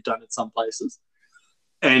like you've done at some places.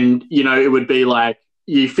 And, it would be like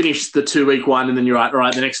you finish the 2-week one and then you're like, all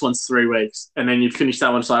right, the next one's 3 weeks. And then you finish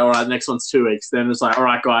that one, it's like, all right, the next one's 2 weeks. Then it's like, all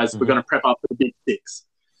right, guys, we're going to prep up for the big 6.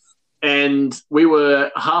 And we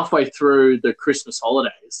were halfway through the Christmas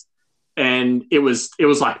holidays, and it was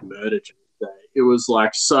like murder during the day. It was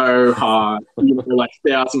like so hard, like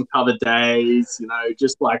 1,000 cover days,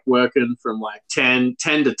 just like working from like 10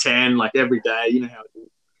 to 10, like every day, how it is.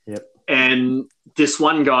 Yep. And this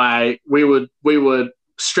one guy, we would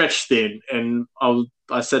stretch thin, and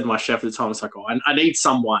I said to my chef at the time, it's like, I need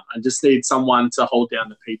someone. I just need someone to hold down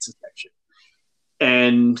the pizza section.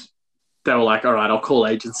 And they were like, all right, I'll call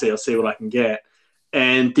agency. I'll see what I can get.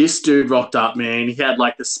 And this dude rocked up, man. He had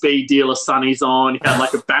like the speed dealer sunnies on. He had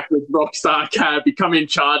like a backwards Rockstar cap. He come in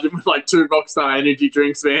charging with like 2 Rockstar energy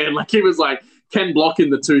drinks, man. Like he was like Ken Block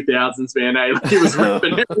in the 2000s, man. Eh? Like he was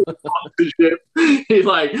ripping it. He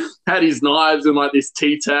like had his knives and like this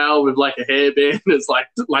tea towel with like a hairband. It's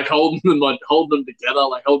like holding them together,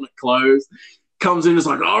 like holding it closed. Comes in, is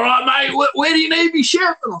like, all right, mate, where do you need me, chef?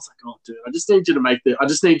 And I was like, oh, dude, I just need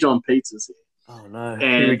you on pizzas here. Oh no, and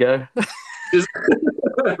here we go.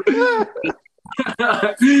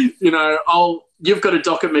 You've got a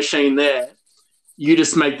docket machine there. You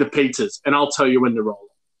just make the pizzas, and I'll tell you when to roll.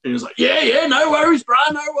 And he was like, yeah, no worries, bro,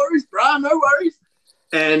 no worries.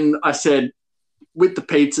 And I said, with the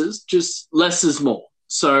pizzas, just less is more.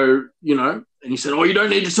 So, and he said, oh, you don't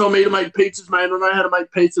need to tell me to make pizzas, man. I know how to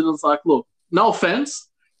make pizzas. And I was like, look, no offense,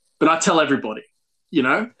 but I tell everybody,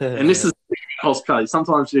 and this is hospitality.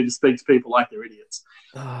 Sometimes you need to speak to people like they're idiots.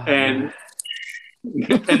 And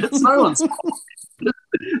it's no one's fault.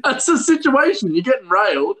 That's the situation. You're getting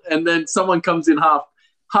railed, and then someone comes in half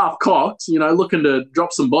cocked, looking to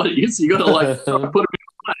drop some bodies. You got to like put them in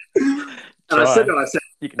the way. And I said,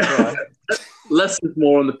 you can try. Less is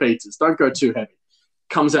more on the pizzas. Don't go too heavy.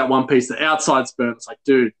 Comes out one piece, the outside's burnt. It's like,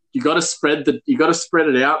 dude, you got to spread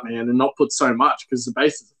it out, man, and not put so much, because the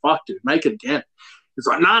base is fuck, dude. Make it again. It's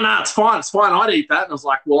like, no, it's fine. I'd eat that. And I was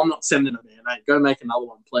like, well, I'm not sending it, man. Hey, go make another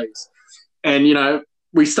one, please. And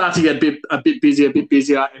we start to get a bit busier,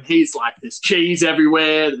 and he's like, there's cheese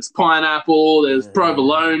everywhere, there's pineapple, there's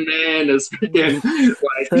provolone, man, there's freaking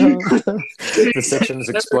the section's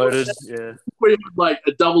exploded. Yeah, we have like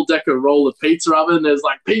a double-decker roller pizza oven. There's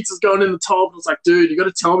like pizzas going in the top. It's like, dude, you got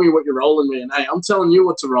to tell me what you're rolling, man. Hey, I'm telling you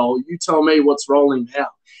what to roll. You tell me what's rolling now.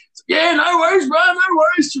 So, yeah, no worries, bro, no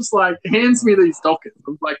worries. Just like hands me these dockets.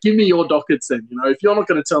 I'm like, give me your dockets then. If you're not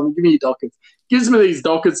going to tell me, give me your dockets. Gives me these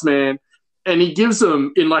dockets, man. And he gives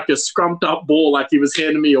them in like a scrumped up ball, like he was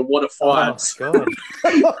handing me a wad of fives. Oh, God.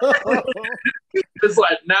 There's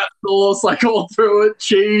like nap sauce, like all through it,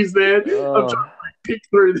 cheese, man. Oh. I'm trying to pick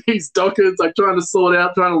through these dockets, like trying to sort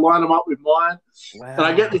out, trying to line them up with mine. Wow. And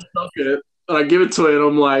I get this docket and I give it to him. And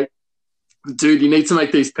I'm like, dude, you need to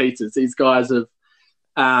make these pizzas. These guys have,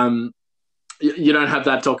 you don't have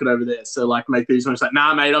that docket over there. So like make these. And he's like,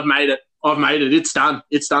 nah, mate, I've made it. It's done.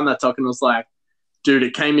 It's done, that docket. And I was like, dude,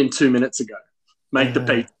 it came in 2 minutes ago. Make the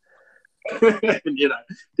pizza. And,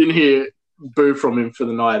 didn't hear boo from him for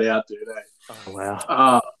the night out, dude. Eh? Oh,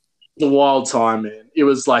 wow. The wild time, man. It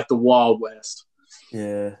was like the Wild West.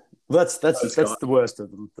 Yeah. Well, that's the worst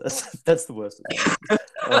of them. That's the worst of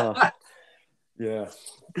them. Yeah.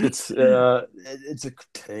 It's a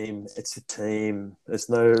team. It's a team. It's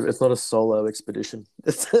not a solo expedition.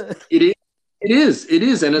 It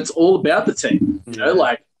is, and it's all about the team.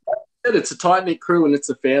 Like it's a tight knit crew and it's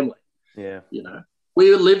a family. Yeah.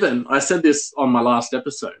 We live in. I said this on my last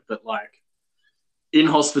episode, but like in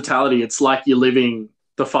hospitality, it's like you're living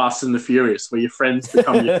the Fast and the Furious, where your friends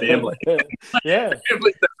become your family. Yeah.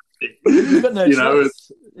 You've got no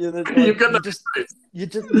choice. You've got no choice. You're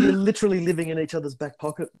literally living in each other's back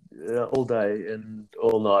pocket all day and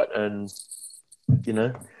all night, and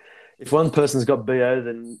if one person's got BO,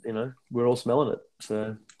 then we're all smelling it.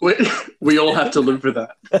 So we all have to live with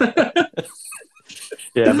that.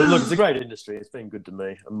 Yeah, but look, it's a great industry. It's been good to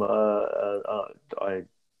me.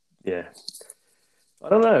 I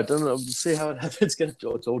don't know. We'll see how it happens.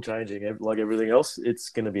 It's all changing, like everything else. It's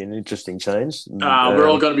going to be an interesting change. We're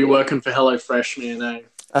all going to be working for HelloFresh, man. Eh?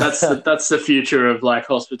 That's the future of like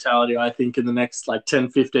hospitality. I think in the next like 10,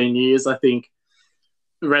 15 years, I think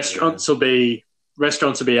restaurants will be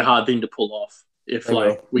a hard thing to pull off if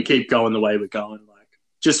we keep going the way we're going. Like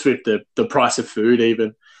just with the price of food,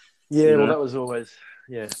 even. Yeah, well, that was always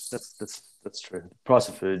that's true. The price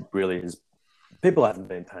of food really is. People haven't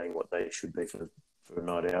been paying what they should be for a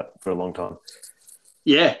night out for a long time.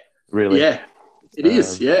 Yeah. Really? Yeah. It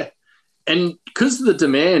is, yeah. And because the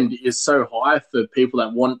demand is so high for people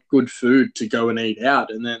that want good food to go and eat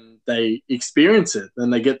out, and then they experience it, then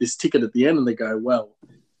they get this ticket at the end and they go, well,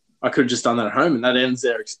 I could have just done that at home, and that ends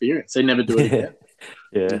their experience. They never do it again.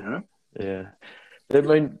 Yeah. I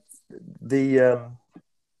mean, the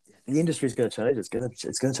industry is going to change. It's going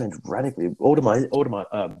to change radically.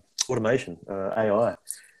 Automation, AI.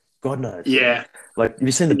 God knows. Yeah. Like, have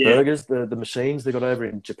you seen the burgers, the machines they got over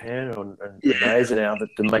in Japan and Asia now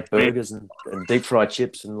to make burgers and deep fried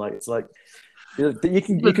chips, and like it's like you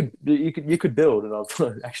could build, and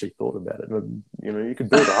I've actually thought about it. You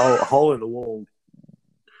could build a hole in the wall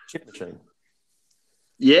chip machine.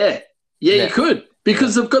 Yeah, you could,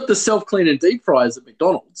 because they've got the self-cleaning deep fryers at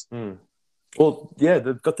McDonald's. Mm. Well, yeah,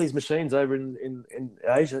 they've got these machines over in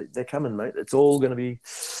Asia. They're coming, mate. It's all going to be.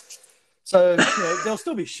 So there'll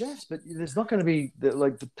still be chefs, but there's not going to be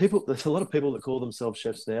like the people. There's a lot of people that call themselves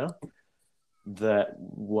chefs now that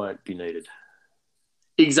won't be needed.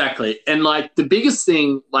 Exactly, and like the biggest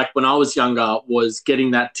thing, like when I was younger, was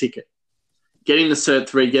getting that ticket, getting the Cert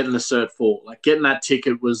 3, getting the Cert 4. Like getting that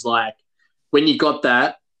ticket was like when you got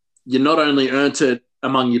that, you not only earned it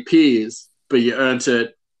among your peers, but you earned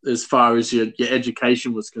it as far as your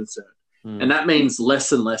education was concerned. And that means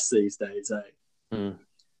less and less these days, eh? Mm.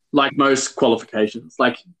 Like most qualifications,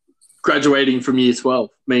 like graduating from year 12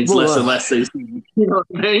 means less and less these days. You know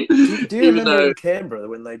what I mean? Do you remember in Canberra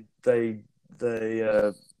when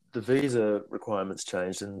the visa requirements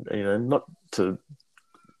changed, and not to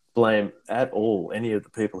blame at all any of the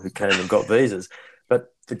people who came and got visas,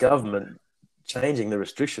 but the government changing the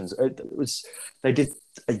restrictions. They did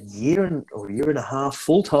a year and a half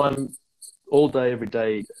full time, all day, every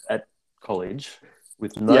day at college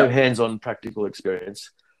with no hands-on practical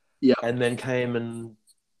experience. Yeah, and then came and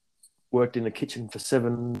worked in the kitchen for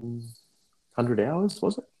 700 hours,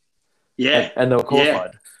 was it? Yeah, and they were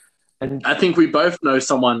qualified. Yeah. And I think we both know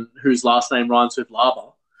someone whose last name rhymes with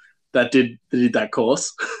lava that did that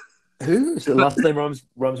course. Who? So last name rhymes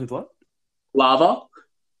with what? Lava.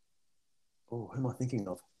 Oh, who am I thinking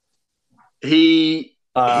of?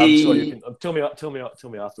 I'm sure you can tell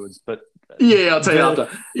me afterwards. But yeah, I'll tell you after.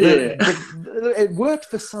 Yeah, it worked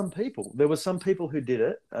for some people. There were some people who did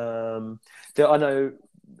it. I know.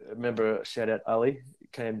 Remember, shout out Ali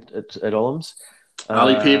came at Ollams.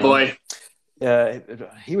 Ali Peerboy.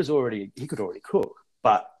 He could already cook,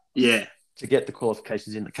 but to get the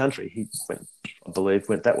qualifications in the country, he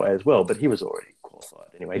went that way as well. But he was already qualified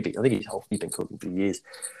anyway. I think he's been cooking for years.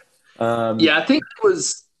 I think it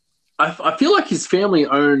was I feel like his family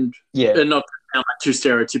owned, Yeah. and not like too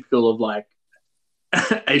stereotypical of like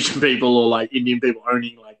Asian people or like Indian people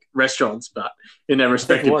owning like restaurants, but in their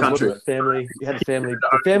respective countries. Wasn't it? Family. You had a family.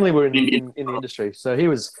 The family were in the industry, so he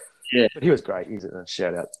was. Yeah. But he was great. He's a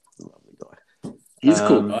shout out, lovely guy. He's a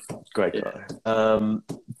cool guy. Great guy.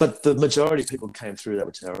 But the majority of people came through that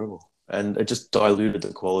were terrible, and it just diluted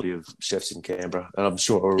the quality of chefs in Canberra, and I'm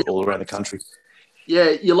sure all around the country.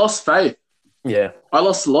 Yeah, you lost faith. Yeah, I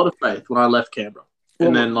lost a lot of faith when I left Canberra,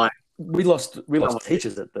 and then like we lost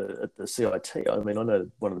teachers at the CIT. I mean, I know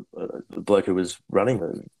one of the bloke who was running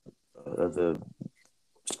the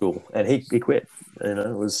school, and he quit. You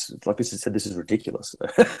know, it was like this. He said, "This is ridiculous."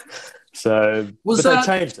 So was but that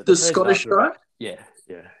they changed it. the Scottish guy? Yeah.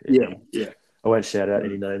 Yeah. I won't shout out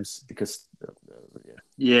any names because.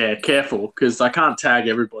 Yeah, careful, because I can't tag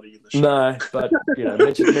everybody in the show. No, but you know,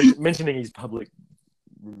 mentioning his public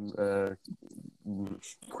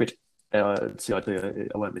quit CIT,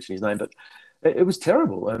 I won't mention his name, but it was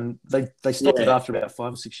terrible, and they stopped it after about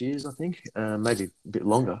 5 or 6 years, I think, maybe a bit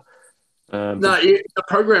longer. The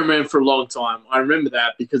program ran for a long time. I remember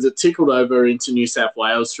that because it tickled over into New South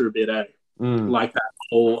Wales for a bit, like that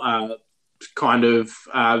whole kind of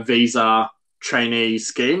visa trainee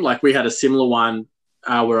scheme. Like we had a similar one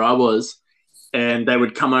where I was, and they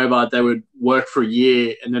would come over, they would work for a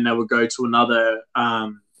year, and then they would go to another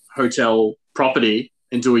hotel property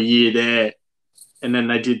and do a year there, and then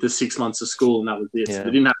they did the 6 months of school, and that was it. Yeah. So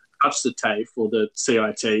they didn't have to touch the TAFE or the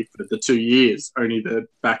CIT for the 2 years, only the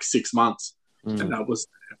back 6 months, and that was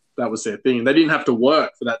their thing. They didn't have to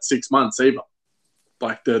work for that 6 months either.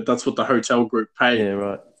 Like that's what the hotel group paid. Yeah,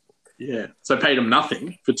 right. Yeah, so paid them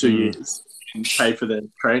nothing for 2 years and paid for their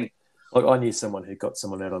training. Like I knew someone who got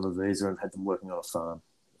someone out on a visa and had them working on a farm.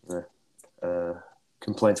 Yeah.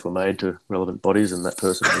 Complaints were made to relevant bodies, and that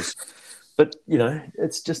person was. But you know,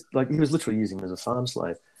 it's just like he was literally using them as a farm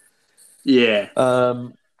slave. Yeah.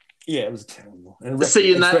 Yeah, it was terrible. And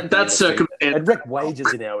See, in that circumstance, it wrecked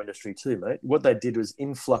wages in our industry too, mate. What they did was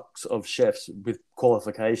influx of chefs with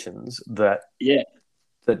qualifications that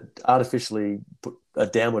artificially put a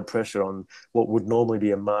downward pressure on what would normally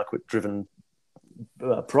be a market-driven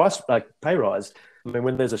price, like pay rise. I mean,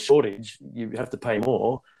 when there's a shortage, you have to pay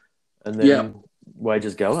more, and then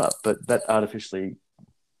wages go up. But that artificially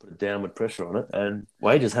put a downward pressure on it, and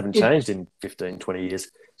wages haven't changed in 15, 20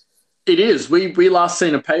 years. It is. We last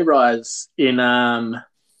seen a pay rise in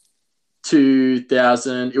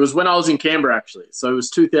 2000. It was when I was in Canberra, actually. So it was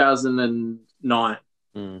 2009.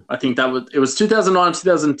 I think it was 2009,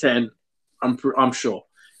 2010. I'm sure.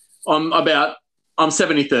 I'm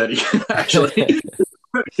 70-30 actually.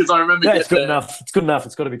 Because I remember it's good enough. It's good enough.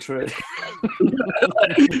 It's got to be true. 70-30,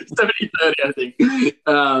 I think.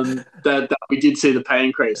 That we did see the pay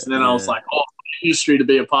increase, and then I was like, "Oh, industry to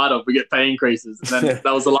be a part of. We get pay increases." And then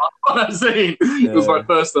that was the last one I've seen. It was my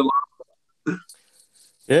first and last.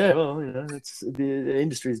 Yeah, well, you know, the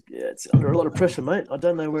industry's it's under a lot of pressure, mate. I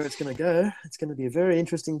don't know where it's going to go. It's going to be a very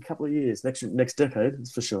interesting couple of years, next decade,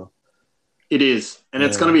 that's for sure. It is, and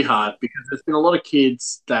it's going to be hard because there's been a lot of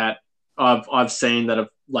kids that I've seen that have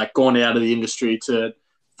like gone out of the industry to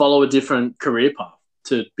follow a different career path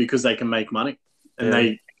because they can make money,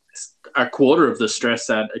 and it's a quarter of the stress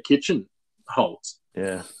that a kitchen holds.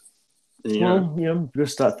 Yeah. Well, you know, you've got to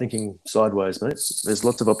start thinking sideways, mate. There's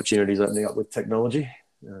lots of opportunities opening up with technology.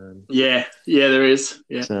 Yeah, there is.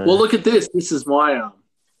 Yeah. So, well, look at this. This is my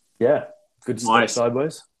good step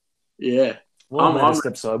sideways. Yeah. Well, I'm a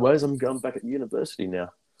step sideways. I'm going back at university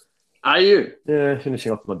now. Are you? Yeah,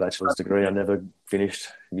 finishing off my bachelor's degree. I never finished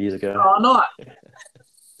years ago. Oh, nice.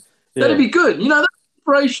 That'd be good. You know, that's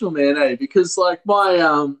inspirational, man. Because like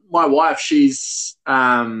my wife, she's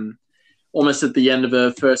almost at the end of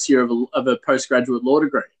her first year of a postgraduate law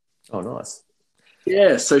degree. Oh, nice.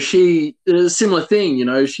 Yeah, so she did a similar thing. You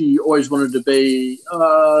know, she always wanted to be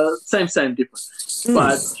same, different.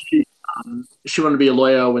 But she wanted to be a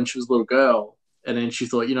lawyer when she was a little girl, and then she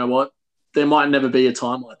thought, you know what, there might never be a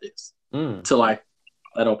time like this to like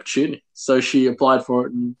that opportunity. So she applied for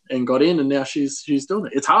it and got in, and now she's doing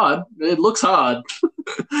it. It's hard. It looks hard.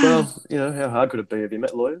 Well, you know, how hard could it be? Have you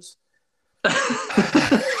met lawyers?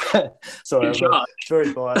 Sorry, I'm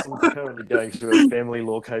very biased. I'm currently going through a family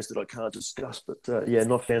law case that I can't discuss, but not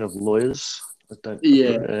a fan of lawyers.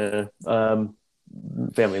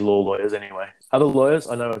 Family law lawyers anyway. Other lawyers,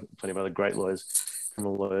 I know plenty of other great lawyers,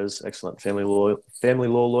 criminal lawyers, excellent. Family law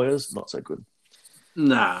lawyers, not so good.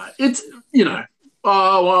 Nah, it's, you know,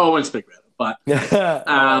 I won't speak about it, but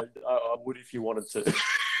I would if you wanted to.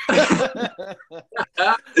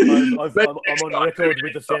 I'm on record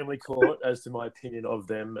with the family court as to my opinion of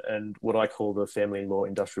them and what I call the family-in-law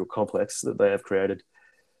industrial complex that they have created.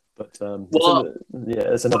 But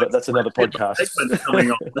that's another podcast.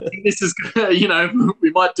 Coming on. I think this is,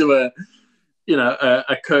 we might do a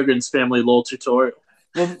Kurgan's family law tutorial.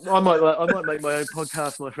 Well, I might make my own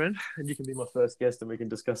podcast, my friend, and you can be my first guest, and we can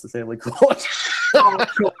discuss the family court. Oh,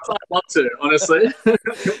 cool. I'd love to, honestly.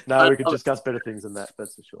 No, we could discuss better things than that.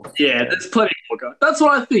 That's for sure. Yeah, there's plenty more going. That's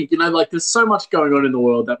what I think. There's so much going on in the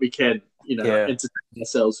world that we can, entertain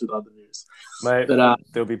ourselves with other news. Mate,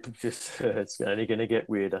 there'll be it's only going to get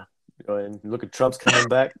weirder. Look at Trump's coming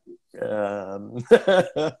back. He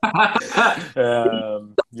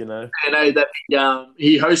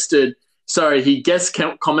hosted. Sorry, he guest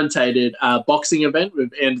commentated a boxing event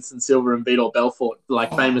with Anderson Silva and Vitor Belfort,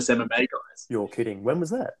 famous MMA guys. You're kidding. When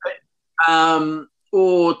was that?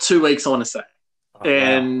 Or 2 weeks, I want to say. Oh,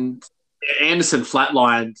 and Anderson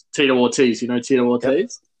flatlined Tito Ortiz. You know Tito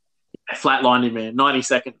Ortiz? Yeah. Flatlined him, man. 90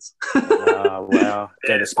 seconds. Wow.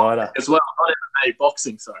 Data Spider. As well, not MMA,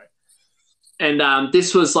 boxing, sorry. And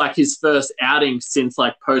this was his first outing since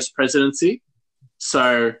post-presidency.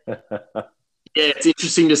 So... Yeah, it's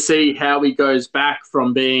interesting to see how he goes back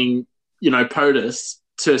from being, POTUS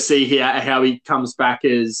to see how he comes back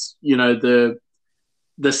as, the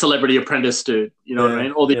celebrity apprentice dude, what I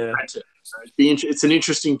mean? Or the apprentice. So it's an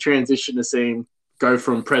interesting transition to see him go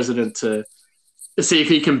from president to see if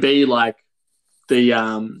he can be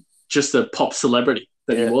the just a pop celebrity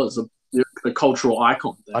that he was, the cultural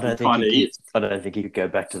icon that he kind of is. I don't think he could go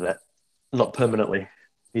back to that. Not permanently.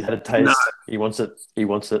 He's had a taste. No. He wants it.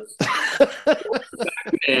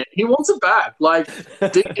 Man, he wants it back.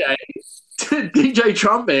 DJ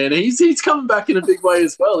Trump, man, he's coming back in a big way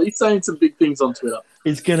as well. He's saying some big things on Twitter.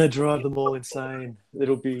 He's gonna drive them all insane.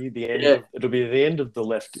 It'll be the end. It'll be the end of the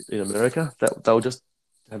left in America. They'll just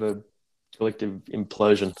have a collective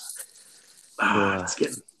implosion.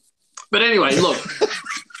 But anyway, look.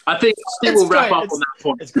 I think we'll wrap up on that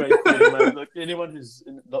point. It's great. Look, anyone who's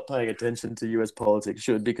not paying attention to US politics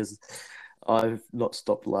should, because I've not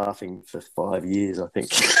stopped laughing for 5 years, I think.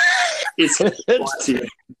 It's been good.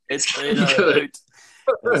 It's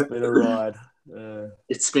been a ride.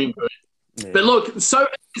 It's been good. Yeah. But look, so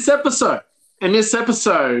this episode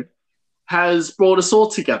has brought us all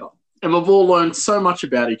together, and we've all learned so much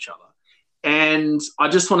about each other. And I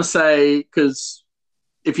just want to say, because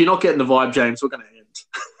if you're not getting the vibe, James, we're going to end.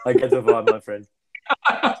 I get the vibe, my friend.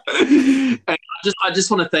 And I just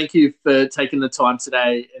want to thank you for taking the time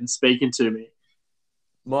today and speaking to me.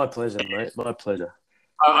 My pleasure, mate. My pleasure.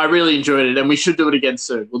 I really enjoyed it, and we should do it again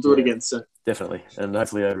soon. We'll do it again soon. Definitely, and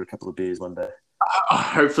hopefully over a couple of beers one day.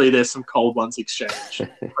 Hopefully there's some cold ones exchanged.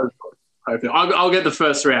 Hopefully. I'll get the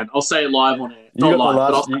first round. I'll say it live on air. You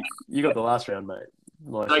got the last round, mate.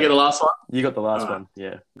 Did I get the last one? You got the last one.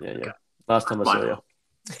 Yeah. Okay. Last time I saw you.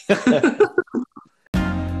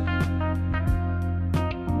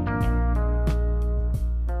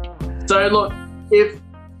 So look,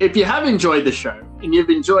 if you have enjoyed the show and you've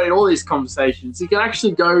enjoyed all these conversations, you can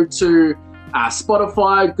actually go to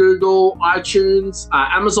Spotify, Google, iTunes,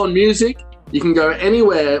 Amazon Music. You can go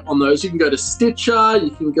anywhere on those. You can go to Stitcher.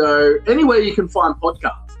 You can go anywhere you can find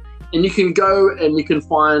podcasts. And you can go and you can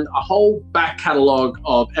find a whole back catalogue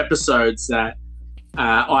of episodes that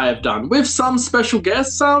I have done with some special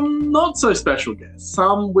guests, some not so special guests,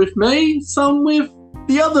 some with me, some with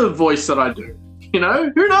the other voice that I do. Who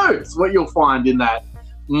knows what you'll find in that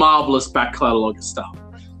marvelous back catalogue of stuff.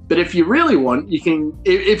 But if you really want, you can,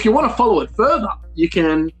 if you want to follow it further, you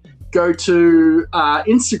can go to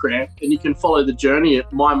Instagram and you can follow the journey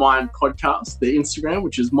at My Mind Podcast, the Instagram,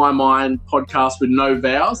 which is My Mind Podcast with no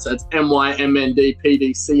vowels. That's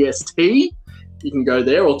MYMNDPDCST. You can go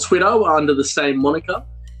there, or Twitter under the same moniker,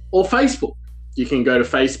 or Facebook. You can go to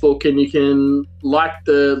Facebook and you can like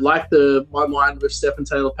the My Mind with Stephen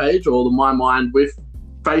Taylor page, or the My Mind with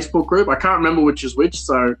Facebook group. I can't remember which is which,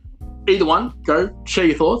 so either one, go share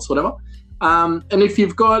your thoughts, whatever. And if you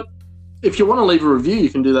want to leave a review, you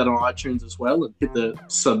can do that on iTunes as well, and hit the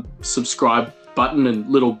subscribe button and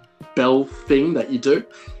little bell thing that you do.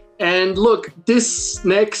 And look,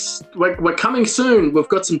 we're coming soon. We've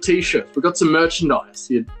got some T-shirts. We've got some merchandise.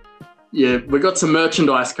 We've got some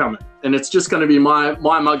merchandise coming. And it's just going to be my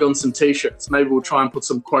mug on some T-shirts. Maybe we'll try and put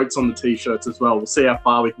some quotes on the T-shirts as well. We'll see how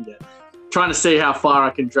far we can get. Trying to see how far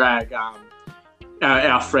I can drag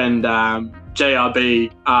our friend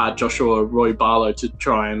JRB, Joshua Roy Barlow, to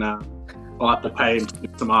try and I'll have to pay him to do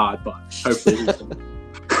some art, but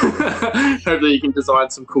hopefully he can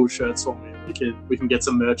design some cool shirts for me. We can get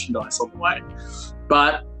some merchandise on the way.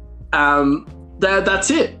 But that's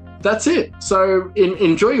it. that's it. So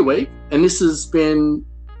enjoy your week. And this has been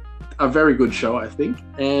a very good show, I think.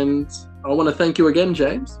 And I want to thank you again,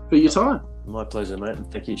 James, for your time. My pleasure, mate.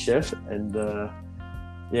 And thank you, Chef. And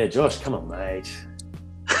yeah, Josh, come on, mate.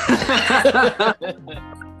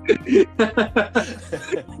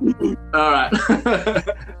 All right.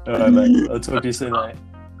 All right, mate. I'll talk to you soon, mate.